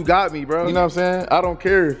what you got me, bro. You know what I'm saying? I don't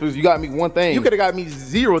care if you got me one thing. You could have got me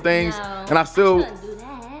 0 things, No, and I still couldn't do that.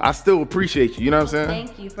 appreciate you. You know what I'm saying?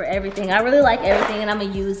 Thank you for everything. I really like everything, and I'm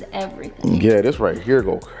gonna use everything. Yeah, this right here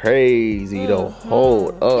go crazy though.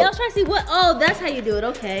 Hold Yeah, I was up. trying to see what. Oh, that's how you do it.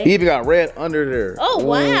 Okay. He even got red under there. Oh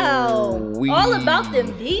wow! Ooh-wee. All about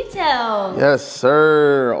them details. Yes,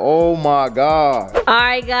 sir. Oh my God. All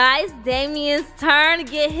right, guys, Damien's turn to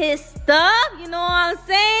get his stuff. You know what I'm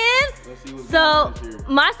saying? So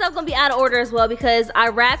my stuff gonna be out of order as well because I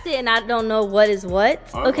wrapped it and I don't know what is what.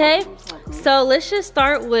 Okay. So let's just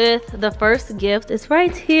start with the first gift. It's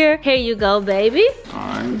right here. Here you go, baby. All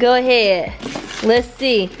right. Go ahead. Let's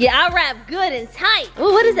see. Yeah, I wrap good and tight.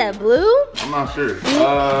 Ooh, what is that? Blue? I'm not sure.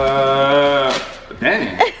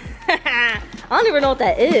 Damien. I don't even know what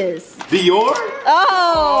that is. Dior?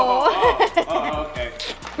 Oh. Okay.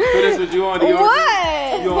 So this was you on Dior?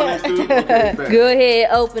 What? You on this too? Okay, bet. Go ahead,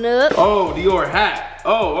 open up. Oh, Dior hat.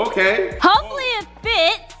 Oh, okay. Hopefully it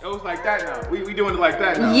fits. It was like that now. We doing it like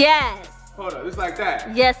that now. Yes. Hold up, it's like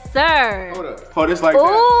that. Yes, sir. Hold up. Hold this like that.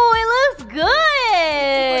 Ooh, it looks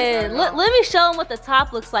good. Let me show them what the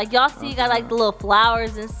top looks like. Y'all see, you got like the little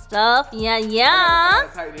flowers and stuff. Yeah, yeah. I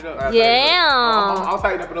gotta tighten it up. Yeah. I'll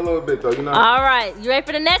tighten up in a little bit though, you know. All right, you ready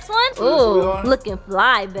for the next one? So this what we Ooh, on? looking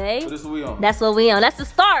fly, babe. So this is what we on. That's what we on. That's the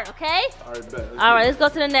start, okay? All right, bet. All right, let's go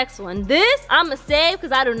to the next one. This, I'm gonna save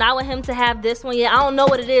because I do not want him to have this one yet. I don't know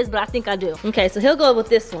what it is, but I think I do. Okay, so he'll go with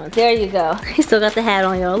this one. There you go. He still got the hat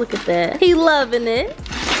on, y'all. Look at that. He loving it.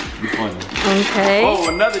 You funny. Okay. Oh,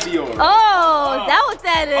 another Dior. Oh, is that what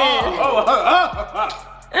that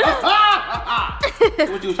is?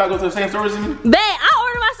 Would you try to go to the same store as me? Babe, I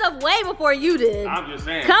ordered myself way before you did. I'm just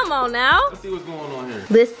saying. Come on now. Let's see what's going on here.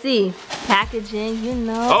 Let's see. Packaging, you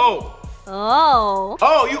know. Oh. Oh.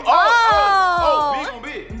 Oh, you. Oh. Big on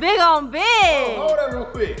big. Big on big. Oh, hold that real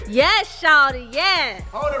quick. Yes, shawty, yes.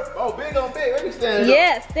 Hold it. Oh, big on big. Let me stand up.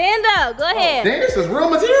 Yes, stand up. Go ahead. Damn, this is real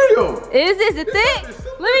material. Is it thick? is super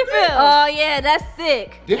Let me thick. feel. Oh yeah, that's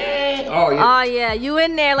thick. Dang. Oh, yeah. Oh yeah, you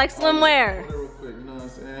in there like swimwear. Hold it real quick, you know what I'm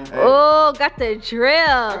saying? Hey, Oh, got the I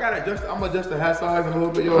drill. gotta adjust. I'm gonna adjust the hat size in a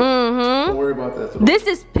little bit, yo. Mm-hmm. Don't worry about that. So This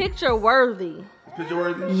is picture worthy. picture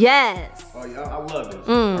worthy. Yes. Oh yeah, I love this.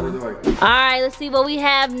 I really like this. All right, let's see what we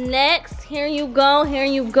have next. Here you go. Here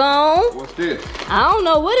you go. What's this? I don't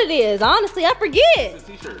know what it is. Honestly, I forget. It's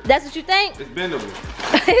a t-shirt. That's what you think? It's bendable.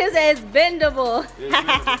 It says bendable. It's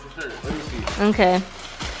bendable. It's a shirt. Let me see. Okay.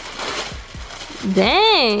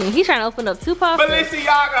 Dang, he trying to open up two pockets.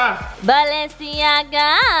 Balenciaga.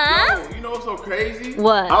 Balenciaga. Yo, you know what's so crazy?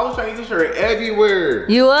 What? I was trying to get this shirt everywhere.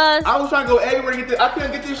 You was? I was trying to go everywhere to get this. I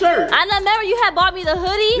couldn't get this shirt. I remember you had bought me the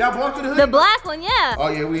hoodie. Yeah, I bought you the hoodie. The black one, yeah. Oh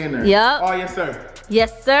yeah, we in there. Yup. Oh yes, sir.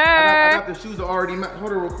 Yes, sir. I got the shoes already matched.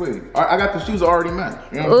 Hold on real quick. I got the shoes already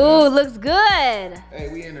matched. You know what I'm Ooh, saying? looks good. Hey,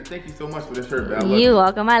 we in there. Thank you so much for this shirt, man. I love You're it.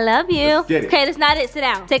 welcome. I love you. Let's get it. Okay, that's not it. Sit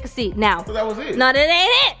down. Take a seat now. So that was it. No, that ain't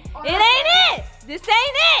it. Oh, It ain't it. This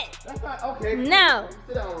ain't it. That's not okay. No.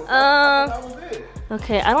 Sit down real quick. That was it.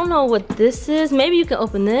 Okay, I don't know what this is. Maybe you can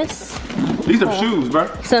open this. These are shoes, bro.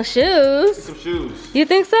 Some shoes. Some shoes. You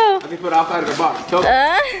think so? I can put it outside of the box. Oh,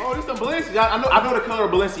 these some Balenciaga. I know the color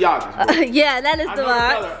of Balenciagas. Bro. Yeah, that is I the know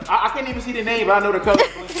box. color. I can't even see the name, but I know the color of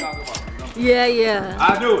Balenciaga box. You know? Yeah, yeah.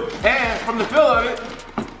 I do. And from the feel of it,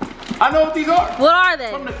 I know what these are. What are they?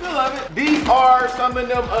 From the feel of it, these are some of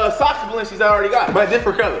them socks Balenciagas I already got, but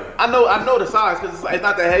different color. I know the size because it's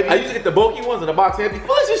not that heavy. I usually get the bulky ones in the box heavy. But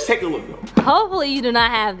let's just take a look though. Hopefully you do not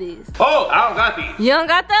have these. Oh, I don't got these. You don't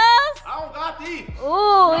got those? I don't got these.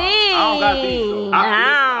 Ooh, I don't got these though.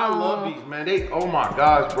 I love these, man. Oh my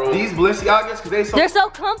gosh, bro. These Balenciagas, cause they're so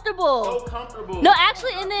comfortable. So comfortable. No,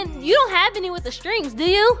 actually, and then you don't have any with the strings, do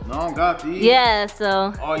you? No, I don't got these. Yeah,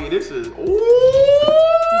 so. Oh yeah, this is, ooh.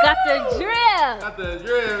 Got the drip. Got the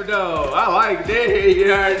drip though. I like that. You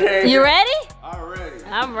know what I'm saying? You ready? I'm ready.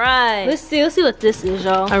 All right. Let's see what this is,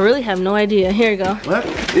 y'all. I really have no idea. Here you go. What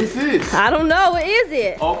is this? I don't know. What is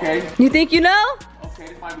it? Okay. You think you know? Okay,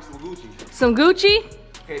 this might be some Gucci. Some Gucci?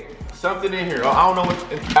 Okay, something in here. I don't know what.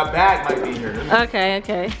 A bag might be in here. Okay,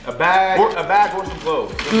 okay. A bag or some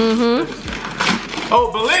clothes. Oh,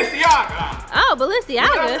 Balenciaga. Oh,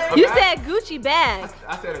 Balenciaga. You said Gucci bag.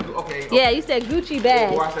 I said okay. Yeah, you said Gucci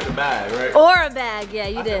bag. Or I said a bag, right? Or a bag. Yeah,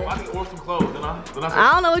 you did. I think or some clothes. Then I said,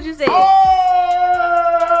 I don't know what you said.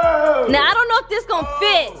 Oh! Now I don't know if this gonna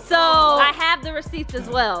fit, so I have the receipts as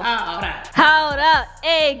well. Hold up.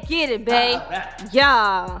 Hey, get it, babe.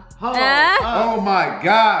 Yeah. Oh my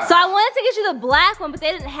God. So I wanted to get you the black one, but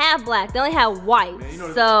they didn't have black. They only had white. Man, you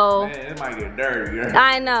know, so man, it might get dirty. Right?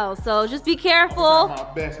 I know. So just be careful. My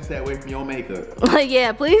best to stay away from your makeup.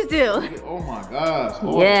 Yeah, please do. Oh my gosh.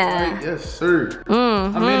 Oh, Yeah. right. Yes, sir.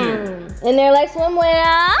 I'm in there. In there like swimwear.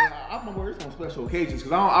 I'm gonna wear this on special occasions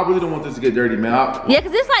because I really don't want this to get dirty, man. Yeah,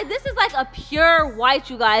 because this is like a pure white,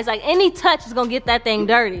 you guys. Like any touch is gonna get that thing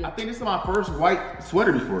dirty. I think this is my first white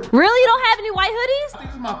sweater before. Really? You don't have any white hoodies? I think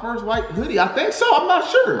this is my first white hoodie. I think so. I'm not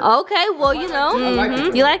sure. Okay, well, you know. I like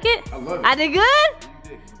it. You like it? I love it. I did good? You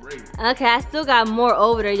did great. Okay, I still got more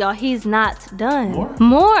over there, y'all. He's not done. More?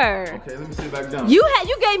 More. Okay, let me sit back down. You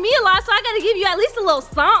gave me a lot, so I gotta give you at least a little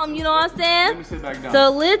something, you know what I'm saying? Let me sit back down. So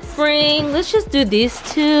let's just do these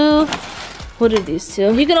two. What are these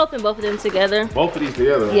two? You can open both of them together. Both of these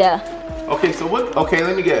together? Yeah. Okay, so what? Okay,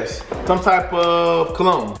 let me guess. Some type of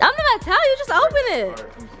cologne. I'm not gonna tell you, just open it. All right,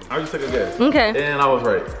 I'll just take a guess. Okay. And I was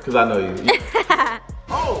right, because I know you.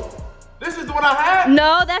 Oh, this is the one I had?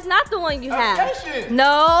 No, that's not the one you have. Obsession.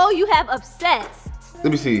 No, you have obsessed.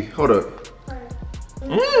 Let me see, hold up.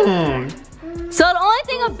 So the only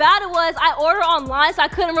thing about it was I ordered online, so I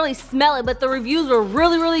couldn't really smell it, but the reviews were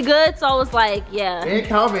really, really good, so I was like, yeah. And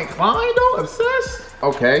Calvin Klein though, obsessed?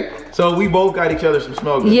 Okay, so we both got each other some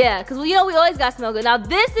smell good. Yeah, because you know we always got smell good. Now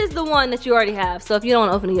this is the one that you already have, so if you don't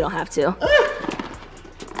want to open it, you don't have to.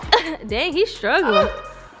 Dang, he's struggling.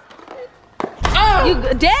 Dang, he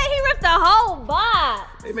ripped the whole box.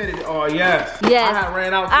 They made it, oh yes. Yes. I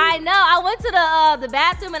ran out too. I know, I went to the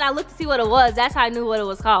bathroom and I looked to see what it was. That's how I knew what it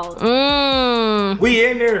was called. We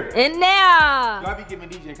in there. In there. I be giving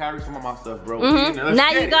DJ Kyrie some of my stuff, bro. We in there. Let's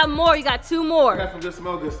Now get you it. got more, you got two more. I got some good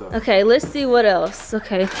smell good stuff. Okay, let's see what else.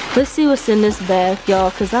 Okay, let's see what's in this bag,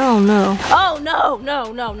 y'all, because I don't know. Oh, no,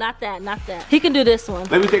 not that, not that. He can do this one.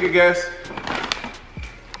 Let me take a guess.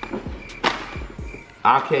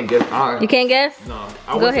 I can't guess. You can't guess? No.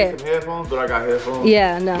 I Go would say ahead. some headphones, but I got headphones.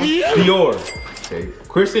 Yeah, no. Dior. Okay.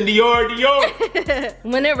 Christian Dior.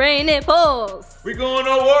 When it rains, it pours. We going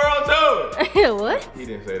on war on tour. What? He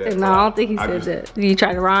didn't say that. No, I don't think he said that. You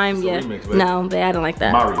tried to rhyme? It's a Yeah. remix, baby. No, but I didn't like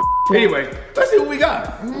that. Mario. Anyway, let's see what we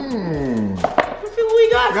got. Let's see what we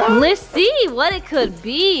got, guys. Let's see what it could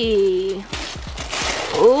be.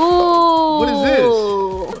 Ooh. What is this?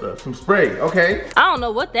 Some spray, okay. I don't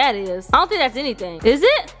know what that is. I don't think that's anything. Is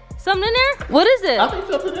it? Something in there? What is it? I think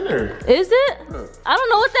something in there. Is it? I don't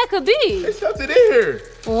know what that could be. There's something in here.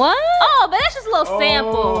 What? Oh, but that's just a little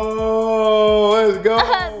sample. Oh, let's go.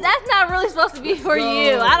 That's not really supposed to be for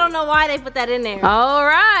you. I don't know why they put that in there. All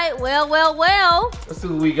right, well. Let's see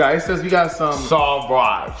what we got. It says we got some soft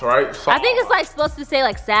vibes, right? I think it's like supposed to say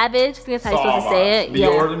like savage. I think that's how you're supposed to say it. Yeah.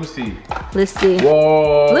 Let me see. Let's see.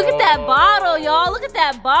 Whoa. Look at that bottle, y'all. Look at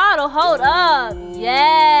that bottle. Hold up.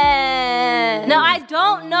 Yeah. Now, I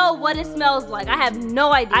don't know what it smells like. I have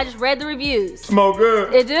no idea. I just read the reviews. Smell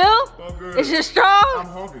good. It do? Smell good. It's just strong? I'm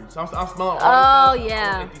hungry. So I'm smelling Oh, yeah.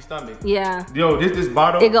 yeah. Empty stomach. Yeah. Yo, this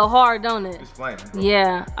bottle. It go hard, don't it? It's flaming.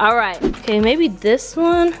 Yeah. All right. Okay, maybe this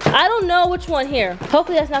one. I don't know which one here.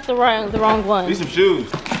 Hopefully that's not the wrong one. These some shoes.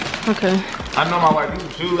 Okay. I know my wife. These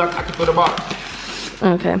some shoes. I can put them on.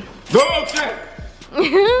 Okay. Go check.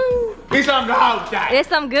 These some dog check. It's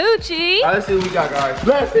some Gucci. All right, let's see what we got, guys.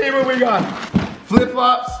 Let's see what we got. Flip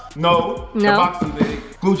flops. No. The box too big.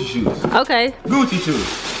 Gucci shoes. Okay. Gucci shoes.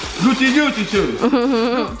 Gucci shoes.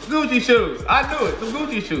 Gucci shoes. I knew it. Some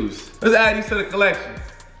Gucci shoes. Let's add these to the collection.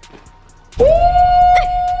 Woo!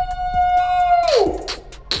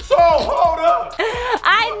 So hold up.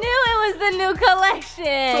 I knew it was the new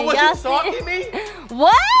collection. So what, you stalking me?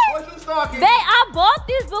 What? What you stalking Babe, me? I bought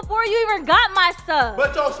this before you even got my stuff.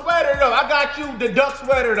 But your sweater though, I got you the duck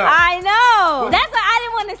sweater though. I know. What? That's why I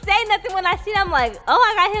didn't want to say nothing when I seen it. I'm like, oh,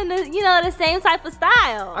 I got him the, the same type of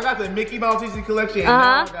style. I got the Mickey Mouse TC collection and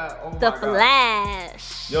now I got, oh my the God.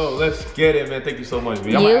 Flash. Yo, let's get it, man. Thank you so much,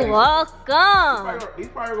 B. You're welcome. These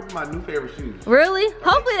probably gonna be my new favorite shoes. Really?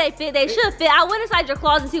 Hopefully they fit. They should fit. I went inside your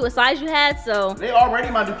closet and see what size you had, so. They already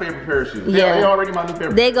my new favorite pair of shoes. Yeah. They already my new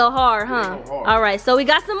favorite. They go hard, huh? They go hard. All right, so we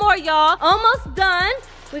got some more, y'all. Almost done.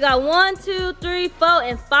 We got 1, 2, 3, 4,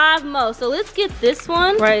 and 5 more. So let's get this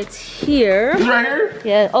one right here. This right here?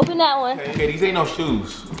 Yeah, open that one. Okay, these ain't no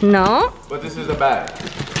shoes. No. But this is a bag.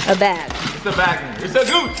 A bag. It's a bag. It's a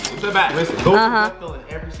Gucci. It's a bag. Listen, go filling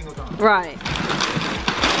every single time. Right.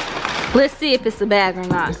 Let's see if it's a bag or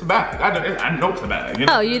not. It's a bag. I know it's a bag. You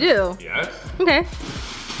know? Oh, you do? Yes. Okay.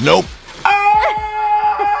 Nope.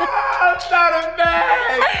 Oh, it's not a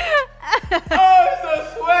bag. Oh, it's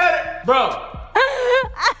a sweater. Bro.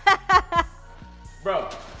 Bro.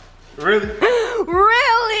 Really? Really?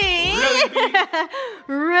 Really, B?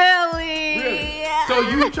 Really? Really? So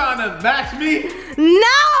you trying to match me?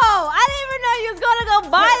 No! I didn't even know you was gonna go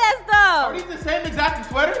buy that Are stuff. these the same exact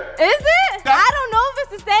sweater? Is it? I don't know if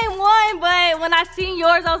it's the same one, but when I seen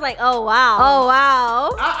yours, I was like, oh wow. Oh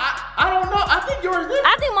wow. I don't know. I think yours is.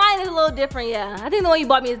 I think mine is a little different, yeah. I think the one you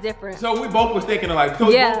bought me is different. So we both was thinking alike. So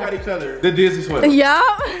Yeah. we both got each other. The Disney sweater.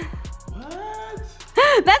 Yup. What?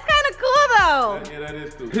 That's kind of cool though. Yeah, that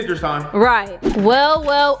is cool. Pictures time. Right. Well,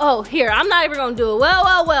 oh, here, I'm not even gonna do it.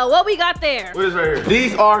 Well, what we got there? What is right here?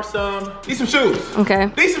 These some shoes. Okay.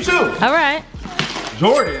 These some shoes. All right.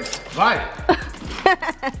 Jordans, right?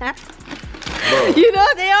 You know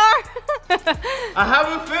what they are? I have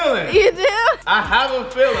a feeling. You do? I have a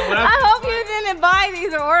feeling. When I hope you didn't buy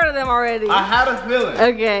these or order them already. I had a feeling.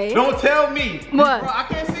 Okay. Don't tell me. What? Bro, I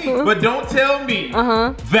can't see. But don't tell me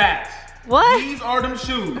that What? these are them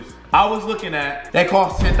shoes I was looking at that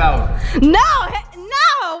cost 10,000. No,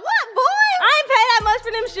 what, boy? I ain't pay that much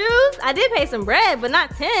for them shoes. I did pay some bread, but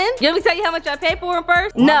not 10. You want me to tell you how much I paid for them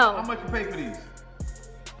first? No. How much you pay for these?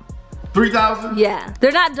 3,000? Yeah,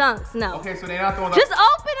 they're not dunks, no. Okay, so they're not throwing Just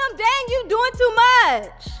open them, dang, you doing too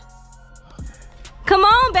much. Come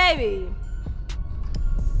on, baby.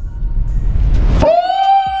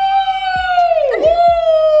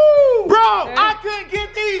 Bro, I couldn't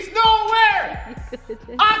get these nowhere.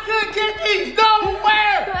 I couldn't get these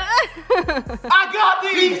nowhere. I got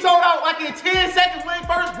these sold out like in 10 seconds when it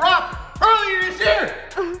first dropped earlier this year.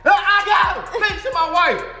 I got them. Thanks to my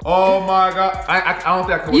wife. Oh my God. I don't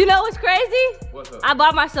think I could. You know what's crazy? What's up? I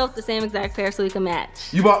bought myself the same exact pair so we can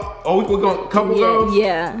match. You bought, we're going to couple those?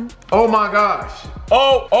 Yeah. Oh my gosh.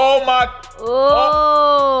 Oh my.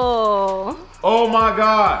 Oh. Oh my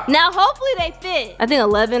God. Now, hopefully they fit. I think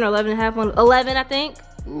 11 or 11 and a half. 11, I think.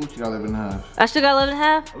 Ooh, she got 11 and a half. I still got 11 and a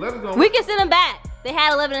half. 11 gonna We can send them back. They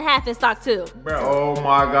had 11 and a half in stock too. Bro, oh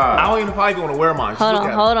my God. I don't even know if I even want to wear mine. Hold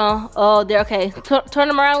on. Oh, they're okay. Turn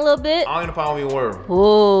them around a little bit. I don't even know if I don't even wear them.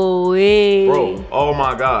 Oh, wait. Bro, oh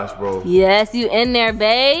my gosh, bro. Yes, you in there,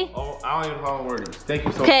 babe. Oh, I don't even know if I don't wear these. Thank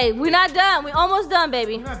you so much. Okay, we're not done. We almost done,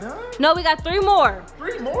 baby. You're not done? No, we got 3 more.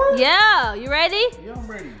 3 more? Yeah, you ready? Yeah, I'm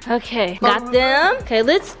ready. Okay, got them. Okay,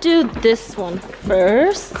 let's do this one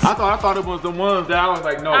first. I thought it was the ones that I was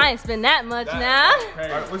like, no. I ain't spend that much now. Okay.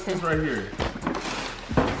 All right, what's this right here?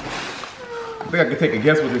 I think I can take a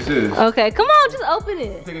guess what this is. Okay, come on, just open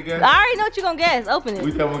it. Take a guess. I already know what you're gonna guess. Open it.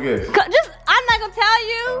 We tell them a guess. I'm not gonna tell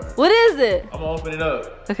you? What is it? I'm gonna open it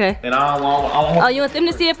up. Okay. And I don't want. Oh, you want them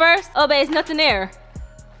to see it first? Oh, babe, it's nothing there.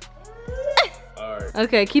 All right.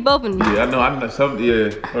 Okay, keep opening. Yeah, I know something. Yeah,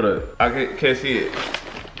 hold up. I can't see it.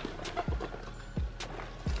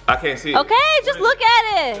 I can't see it. Okay, just look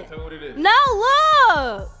at it. Tell me what it is. No,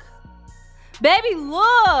 look. Baby,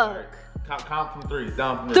 look. Count from 3.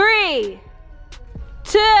 Down from 3,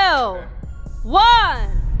 2,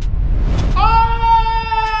 1.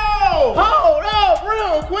 Oh! Hold up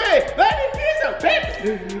real quick. Let me get some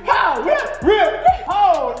pictures. Hold up real quick.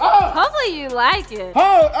 Hold up. Hopefully you like it.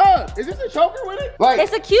 Hold up. Is this a choker with it? Like,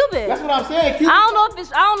 It's a cubit. that's what I'm saying. I don't know if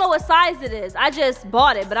it's, I don't know what size it is. I just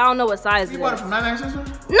bought it, but I don't know what size it You bought it is. from 99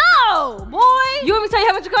 cents? No, boy. You want me to tell you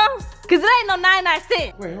how much it costs? Cause it ain't no 99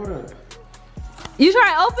 cents. Wait, hold up. You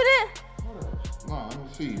try to open it? No, let me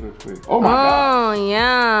see real quick. Oh my God. Oh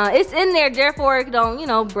yeah, it's in there. Therefore, it don't, you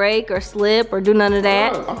know, break or slip or do none of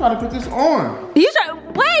that. I'm trying to put this on. You try.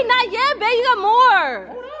 Wait, not yet, babe. You got more.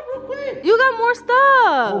 Hold up real quick. You got more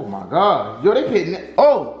stuff. Oh my God. Yo, they pitting it.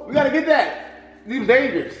 Oh, we gotta get that. These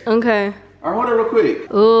dangerous. Okay. All right, hold up real quick.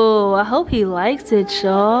 Oh, I hope he likes it,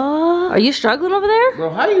 y'all. Are you struggling over there? Bro,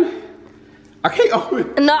 how do you? I can't open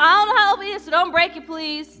it. No, I don't know how to open it, so don't break it,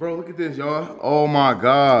 please. Bro, look at this, y'all. Oh my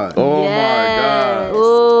God. Oh Yes. my God.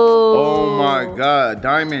 Ooh. Oh my God.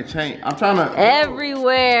 Diamond chain. I'm trying to.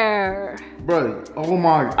 Everywhere. Bro, oh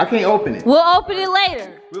my. I can't open it. We'll open it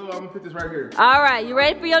later. I'm gonna put this right here. All right, you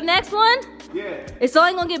ready for your next one? Yeah. It's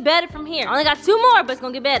only gonna get better from here. I only got 2 more, but it's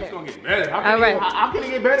gonna get better. It's gonna get better. All right. How can it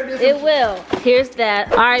get better than It will. Here's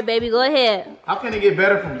that. All right, baby, go ahead. How can it get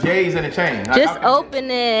better from J's and a chain? Just open How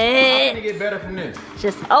can it it. get better from this?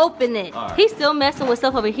 Just open it. All right. He's still messing with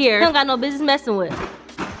stuff over here. He don't got no business messing with.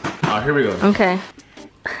 All right, here we go. Okay.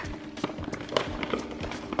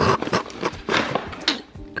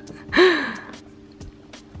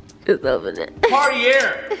 Just open it.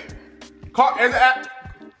 Cartier.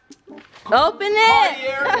 Open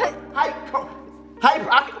it.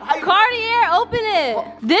 Cartier, open it.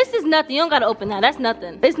 This is nothing. You don't gotta open that. That's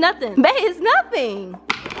nothing. It's nothing. Babe, it's nothing.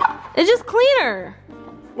 It's just cleaner.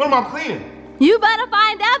 What am I cleaning? You better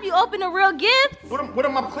find out if you open a real gift. What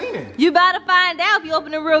am I cleaning? You better find out if you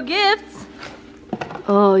open a real gift.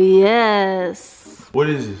 Oh, yes. What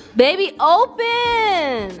is this? Baby,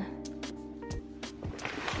 open.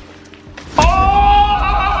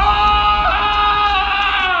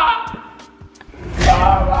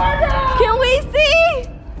 Oh my God! Can we see?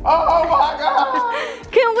 Oh my God!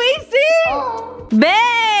 Can we see? Oh.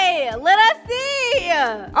 Babe, let us see.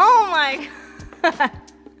 Oh my God.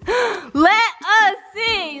 Let us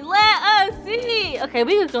see. Let us see. Okay,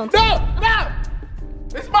 we just gonna take. No!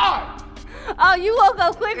 It's mine! Oh, you woke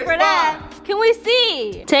up quick It's for that. Can we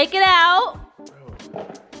see? Take it out.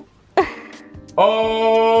 Oh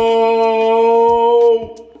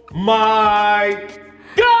my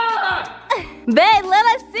God! Babe, let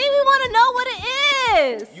us see. We want to know what it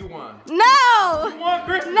is. You won. No. You won,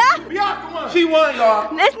 Chris. No. Biannca won. She won, y'all.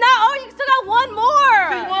 It's not over. You still got one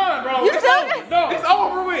more. She won, bro. You It's still over. No, it's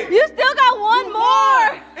over with. You still got one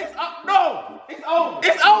more. It's no. It's over.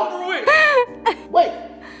 It's over with. Wait.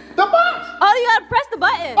 The box. Oh, you gotta press the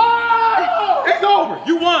button. Oh, it's over.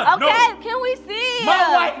 You won. Okay, No. can we see?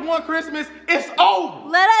 My wife won Christmas. It's over.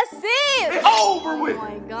 Let us see. It's over with. Oh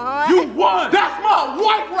my God. You won. That's my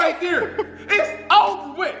wife right there. It's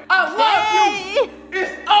over with. I love you.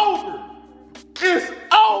 It's over. It's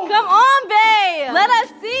over. Come on, babe. Let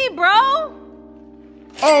us see, bro.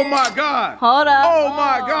 Oh my God. Hold up. Oh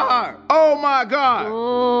my God. Oh my God.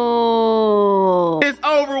 Oh. It's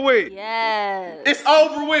over with. Yes. It's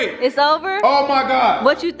over with. It's over? Oh my God.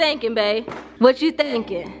 What you thinking, babe? What you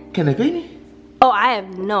thinking? Can they pay me? Oh, I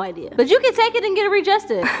have no idea. But you can take it and get it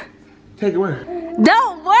readjusted. Take it where?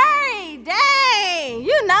 Don't worry. Dang.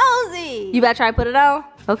 You nosy. You better try to put it on?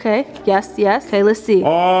 Okay. Yes, yes. Okay, let's see.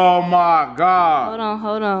 Oh my God. Hold on,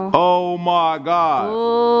 hold on. Oh my God.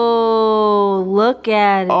 Oh, look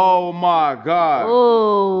at it. Oh my God.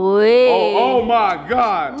 Oh, wait. Oh my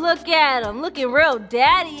God. Look at him. Looking real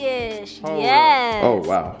daddy-ish. Hold Yes. up. Oh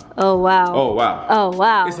wow. Oh, wow. Oh wow. Oh,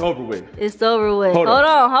 wow. It's over with. It's over with. Hold Hold up.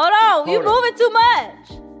 on, hold on. You Hold up. moving too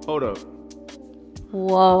much. Hold up.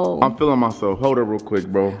 Whoa. I'm feeling myself. Hold up real quick,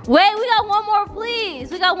 bro. Wait, we got one more, please.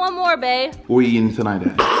 We got one more, babe. What we eating tonight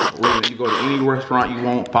at? You go to any restaurant you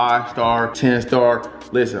want, 5-star, 10-star.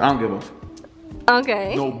 Listen, I don't give a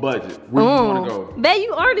Okay. no budget. Where you want to go? Babe,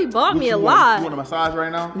 you already bought me a You lot. want a massage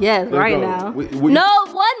right now? Yes, Let's right go. now. We- No,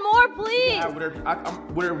 one more, please. Yeah, whatever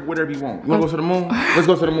you want. You want to go to the moon? Let's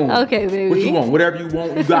go to the moon. Okay, baby. What you want? Whatever you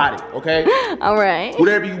want, you got it, okay? All right.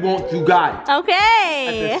 Whatever you want, you got it.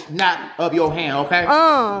 Okay. At the snap of your hand, okay?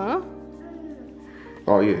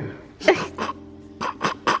 Oh yeah.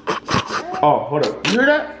 Oh, hold up. You hear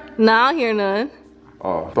that? No, I don't hear none.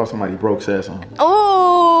 Oh, I thought somebody broke said something.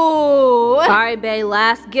 Oh! All right, babe,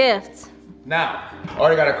 last gift. Now, I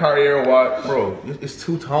already got a Cartier watch. Bro, it's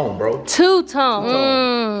two-tone, bro.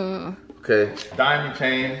 Two-tone. Okay, diamond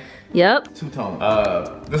chain. Yep. Two-tone.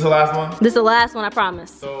 This is the last one? This is the last one, I promise.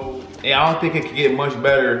 So, yeah, I don't think it could get much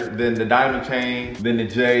better than the diamond chain, than the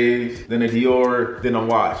J's, than the Dior, than the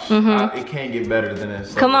watch. It can't get better than this.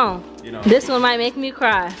 So, come on. You know. This one might make me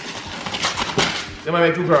cry. It might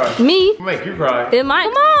make you cry. Me? It might make you cry. It might.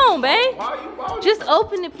 Come on, babe. Why you just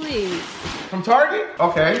open it, please. From Target?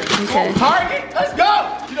 Okay. Okay. Oh, Target? Let's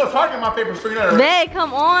go. You know Target my favorite screen ever. Babe,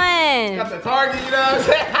 come on. Got the Target, you know what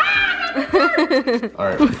I'm saying? All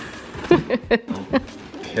right.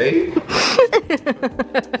 Okay.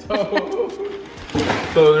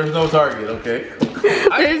 So there's no Target, okay?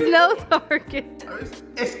 There's no Target.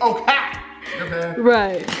 It's okay. Okay.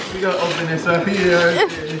 Right. We gonna open this up here.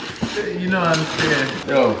 You know what I'm saying?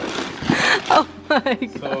 Yo. Oh my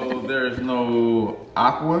God. So there's no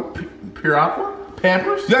aqua, pure aqua?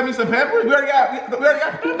 Pampers? You got me some Pampers? We already got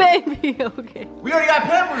Pampers. Baby, okay. We already got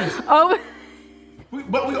Pampers. Oh.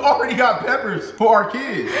 But we already got Pampers for our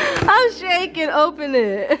kids. I'm shaking, open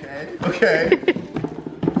it. Okay.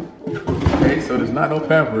 Okay, so there's not no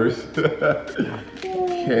Pampers.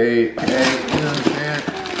 Okay, you know what I'm saying?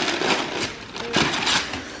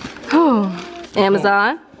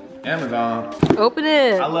 Amazon. Amazon. Open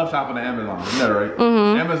it. I love shopping at Amazon. You know that, right?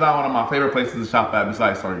 Amazon, one of my favorite places to shop at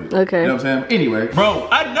besides Target. Okay. You know what I'm saying? Anyway, bro,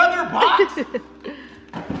 another box?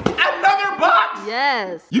 Another box?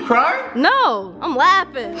 Yes. You crying? No, I'm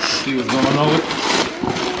laughing. See what's going on with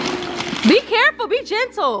it? Be careful, be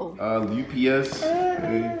gentle. UPS.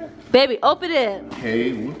 Okay. Baby, open it.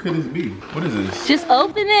 Okay, what could this be? What is this? Just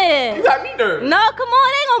open it. You got me nervous. No, come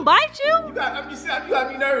on, they ain't gonna bite you. You got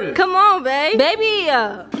me nervous. Come on, babe. Baby.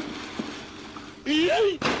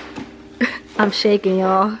 I'm shaking,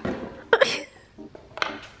 y'all.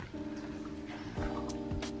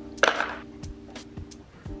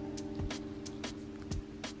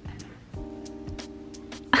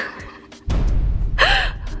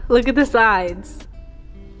 Look at the sides.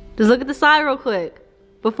 Just look at the side real quick.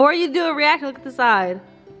 Before you do a reaction, look at the side.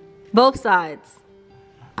 Both sides.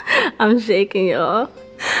 I'm shaking, y'all.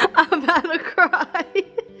 I'm about to cry.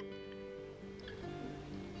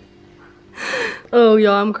 Oh,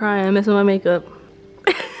 y'all, I'm crying. I'm messing with my makeup.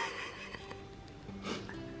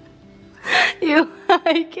 You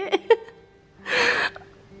like it?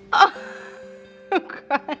 Oh, I'm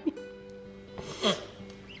crying.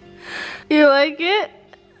 You like it?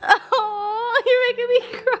 Oh, you're making me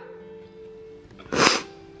cry.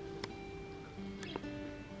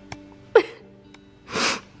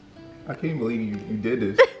 I can't believe you did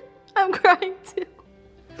this. I'm crying too.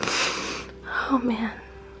 Oh man.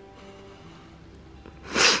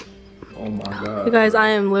 Oh my God. You guys, I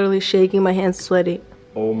am literally shaking. My hands sweaty.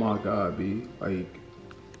 Oh my God, B. Like.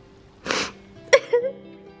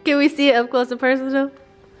 Can we see it up close and personal?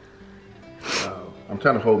 Wow. I'm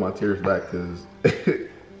trying to hold my tears back because,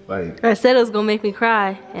 like. I said it was gonna make me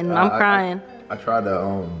cry, and I'm crying. I tried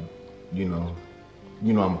to, you know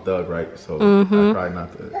I'm a thug, right? So I try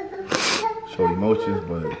not to show emotions,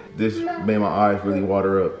 but this made my eyes really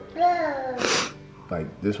water up. Like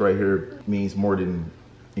this right here means more than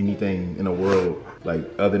anything in the world, like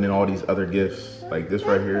other than all these other gifts. Like this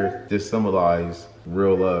right here, this symbolizes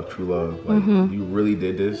real love, true love. Like you really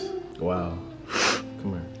did this. Wow.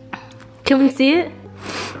 Come here. Can we see it?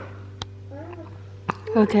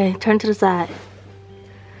 Okay, turn to the side.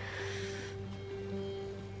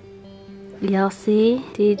 Y'all see?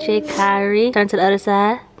 DJ Kyrie. Turn to the other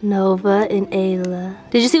side. Nova and Ayla.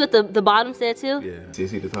 Did you see what the bottom said too? Yeah.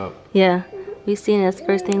 See the top? Yeah. We seen it. That's the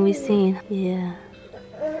first thing we seen. Yeah.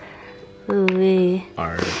 Ooh-wee.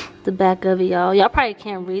 Alright. The back of it, y'all. Y'all probably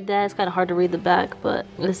can't read that. It's kind of hard to read the back, but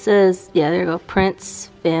it says, yeah, there you go. Prince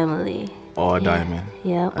family. All diamond.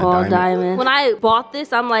 Yeah, all diamond. When I bought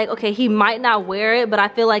this, I'm like, okay, he might not wear it, but I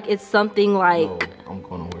feel like it's something like... No, I'm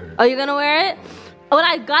gonna wear it. Oh, you're gonna wear it? When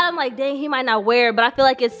I got it, I'm like, dang, he might not wear it, but I feel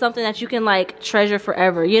like it's something that you can like treasure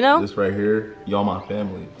forever, you know? This right here, y'all my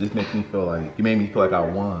family. This makes me feel like, you made me feel like I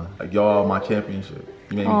won. Like y'all my championship.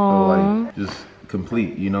 You made me feel like just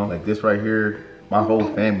complete, you know? Like this right here, my whole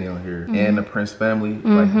family on here. And the Prince family,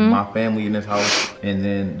 like my family in this house. And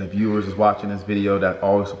then the viewers is watching this video that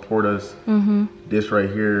always support us. this right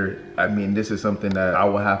here, I mean, this is something that I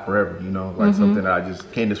will have forever, you know, like something that I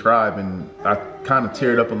just can't describe. And I kind of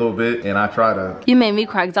teared up a little bit, and I try to. You made me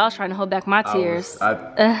cry because I was trying to hold back my tears. I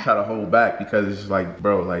try to hold back because it's just like,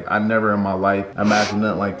 bro, like I never in my life imagined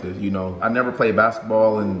nothing like this, you know. I never played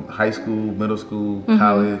basketball in high school, middle school,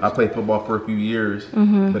 college. I played football for a few years,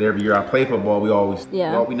 but every year I played football, we always,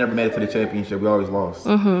 we never made it to the championship. We always lost.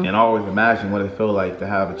 And I always imagined what it felt like to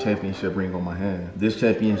have a championship ring on my hand. This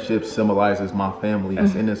championship symbolizes my family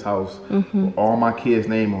that's in this house with all my kids'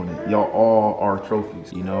 name on it. Y'all all are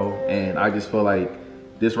trophies, you know. And I just feel like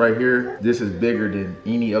this right here, this is bigger than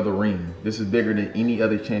any other ring. This is bigger than any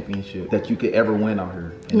other championship that you could ever win out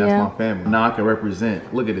here. And that's my family. Now I can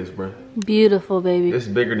represent. Look at this, bro. Beautiful, baby. It's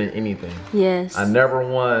bigger than anything. Yes. I never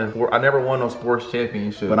won no sports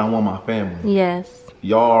championship, but I won my family. Yes.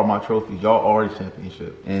 Y'all are my trophies. Y'all are the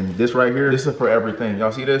championship. And this right here, this is for everything.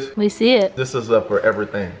 Y'all see this? We see it. This is up for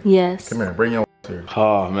everything. Yes. Come here, bring your here.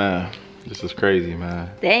 Oh man, this is crazy, man.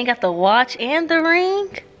 They ain't got the watch and the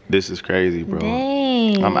ring. This is crazy, bro.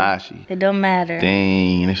 Dang. I'm ashy. It don't matter.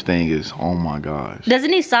 Dang, this thing is, oh my gosh. Does it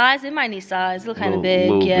need size? It might need size. It look kind of big.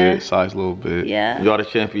 Little bit, size a little bit. Yeah. Y'all the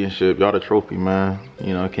championship. Y'all the trophy, man.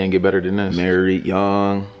 You know, it can't get better than this. Married,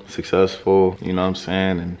 young, successful, you know what I'm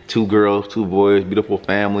saying? And 2 girls, 2 boys, beautiful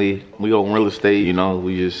family. We own real estate, you know,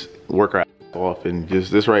 we just work our off, and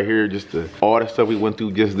just this right here, just all the stuff we went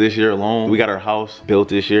through just this year alone. We got our house built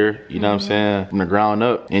this year, you know what I'm saying, from the ground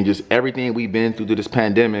up, and just everything we've been through this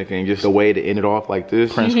pandemic, and just the way to end it off like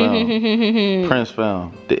this. Prince found. Prince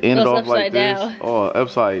found. To end it off like this. Oh,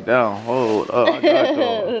 upside down. Hold up. I got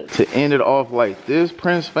y'all. To end it off like this,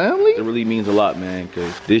 Prince family. It really means a lot, man,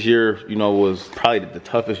 because this year, you know, was probably the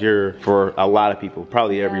toughest year for a lot of people.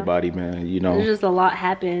 Probably everybody, man, you know. There's just a lot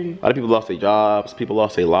happened. A lot of people lost their jobs. People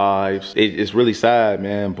lost their lives. It's really sad,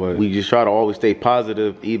 man, but we just try to always stay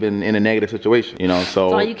positive even in a negative situation, you know. So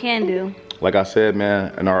that's all you can do. Like I said,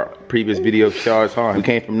 man, in our previous video, time, we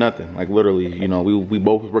came from nothing, like literally, you know. We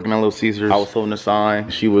both was working on Little Caesars. I was holding a sign,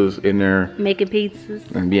 she was in there making pizzas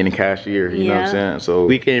and being a cashier, you know what I'm saying. So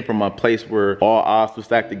we came from a place where all odds were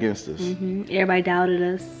stacked against us. Everybody doubted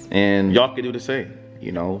us, and y'all could do the same.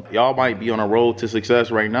 You know, y'all might be on a road to success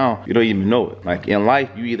right now. You don't even know it. Like in life,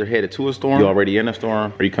 you either headed to a storm, you're already in a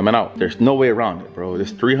storm, or you coming out. There's no way around it, bro.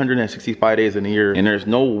 There's 365 days in a year, and there's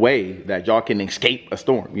no way that y'all can escape a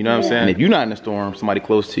storm. You know what I'm saying? And if you're not in a storm, somebody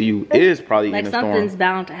close to you is probably in a storm. Like something's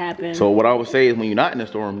bound to happen. So what I would say is, when you're not in a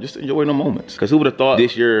storm, just enjoy the moments. Because who would have thought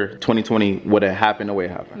this year, 2020, would have happened the way it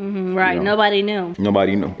happened? Right, you know? Nobody knew.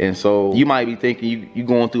 Nobody knew. And so you might be thinking you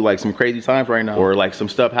going through like some crazy times right now, or like some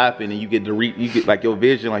stuff happened, and you get like your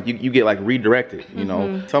vision, like you get like redirected, you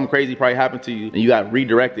know. Something crazy probably happened to you and you got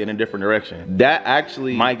redirected in a different direction. That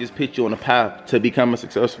actually might just put you on a path to becoming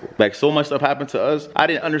successful. Like so much stuff happened to us, I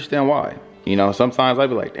didn't understand why. You know, sometimes I'd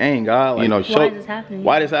be like, dang God, like, you know, why is this happening?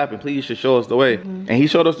 Why this happened? Please just show us the way. And he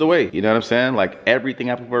showed us the way, you know what I'm saying? Like everything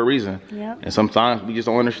happened for a reason. And sometimes we just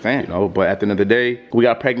don't understand, you know. But at the end of the day, we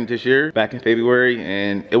got pregnant this year, back in February,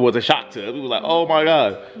 and it was a shock to us. We were like, oh my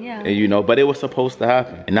God. And you know, but it was supposed to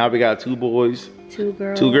happen. And now we got 2 boys. 2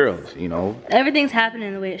 girls. 2 girls, you know. Everything's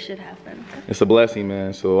happening the way it should happen. It's a blessing,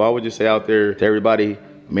 man. So I would just say out there to everybody,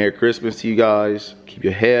 Merry Christmas to you guys. Keep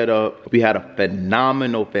your head up. We had a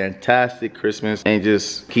phenomenal, fantastic Christmas, and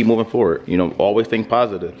just keep moving forward. You know, always think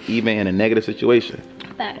positive, even in a negative situation.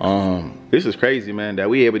 Facts. This is crazy, man, that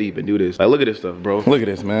we able to even do this. Like, look at this stuff, bro. Look at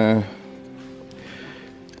this, man.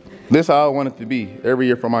 This how I want it to be every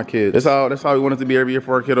year for my kids. That's how we want it to be every year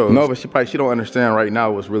for our kiddos. No, but she don't understand right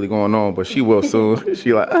now what's really going on, but she will soon.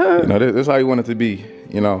 She like, you know, this how you want it to be.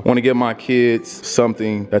 You know, want to give my kids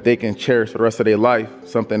something that they can cherish for the rest of their life.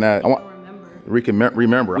 Something that I want we can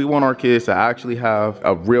remember. We want our kids to actually have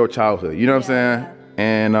a real childhood. You know what I'm saying?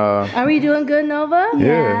 And are we doing good, Nova?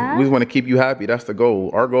 Yeah, we just want to keep you happy. That's the goal.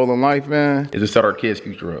 Our goal in life, man, is to set our kids'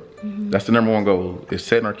 future up. That's the #1 goal, is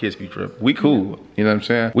setting our kids' future up. We cool, you know what I'm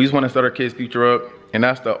saying? We just want to set our kids' future up, and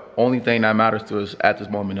that's the only thing that matters to us at this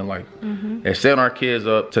moment in life. Is setting our kids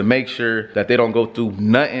up to make sure that they don't go through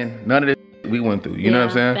none of this we went through. You know what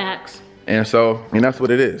I'm saying? Facts. And so, and that's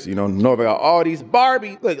what it is. You know, Nova got all these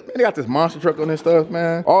Barbie. Look, man, they got this monster truck on this stuff,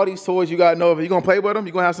 man. All these toys you got, Nova. You gonna play with them?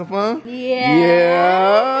 You gonna have some fun?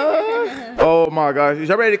 Yeah. Oh my gosh.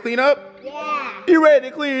 Y'all ready to clean up? Yeah. You ready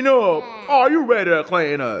to clean up? Yeah. Oh, you ready to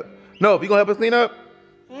clean up? No, you gonna help us clean up?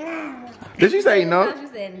 Yeah. Did she say no? She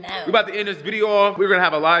said no. We about to end this video off. We're gonna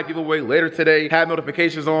have a live giveaway later today. Have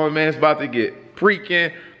notifications on, man. It's about to get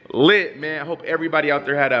freaking lit, man. I hope everybody out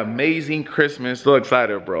there had an amazing Christmas. So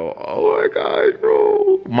excited, bro. Oh my gosh,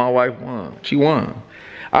 bro. My wife won. She won.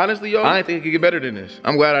 Honestly, yo, I didn't think it could get better than this.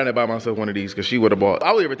 I'm glad I didn't buy myself one of these because she would have bought.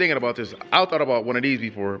 I was even thinking about this. I thought about one of these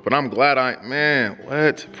before, but I'm glad man,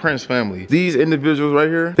 what? Prince family. These individuals right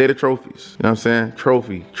here, they the trophies. You know what I'm saying?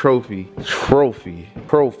 Trophy. You trophy.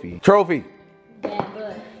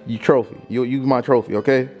 You my trophy,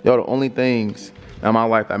 okay? Y'all the only things in my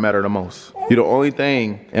life that matter the most. You the only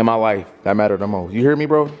thing in my life that matter the most. You hear me,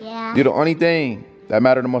 bro? Yeah. You the only thing that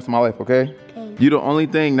matter the most in my life, okay? Okay. You the only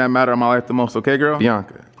thing that matter in my life the most, okay, girl?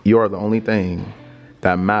 Biannca, you are the only thing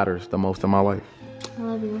that matters the most in my life. I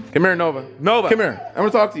love you. Come here, Nova. Nova, come here. I'm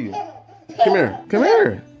gonna talk to you. Come here. Come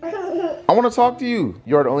here. I wanna talk to you.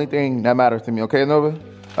 You are the only thing that matters to me, okay, Nova?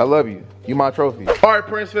 I love you. You my trophy. All right,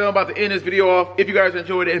 Prince Film, about to end this video off. If you guys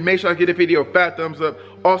enjoyed it, make sure I give the video a fat thumbs up.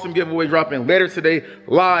 Awesome giveaway dropping later today.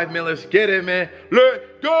 Live, man. Let's get it, man. Let's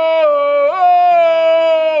go!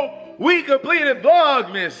 We completed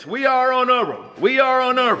Vlogmas. We are on a roll. We are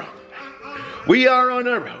on a roll. We are on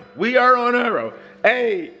a roll. We are on a roll.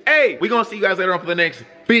 Hey, hey. We're gonna see you guys later on for the next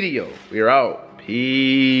video. We are out.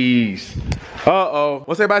 Peace. Uh-oh.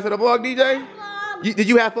 What's everybody to the vlog, DJ? Did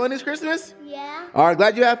you have fun this Christmas? Yeah. All right,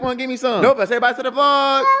 glad you had fun. Give me some. Nova, say bye to the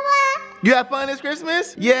vlog. You had fun this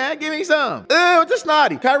Christmas? Yeah, give me some. Ew, just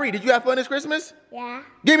snotty. Kyrie, did you have fun this Christmas? Yeah.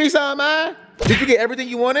 Give me some, man. Did you get everything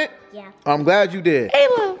you wanted? Yeah. I'm glad you did.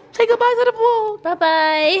 Ayla, say goodbye to the vlog.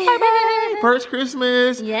 Bye-bye. Bye-bye. First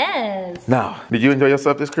Christmas. Yes. Now, did you enjoy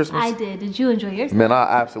yourself this Christmas? I did. Did you enjoy yourself? Man, I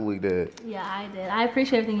absolutely did. Yeah, I did. I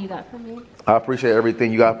appreciate everything you got from me. I appreciate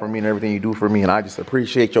everything you got from me and everything you do for me, and I just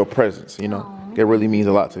appreciate your presence, you know? Aww. It really means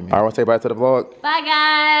a lot to me. All right, want to say bye to the vlog? Bye,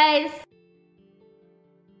 guys.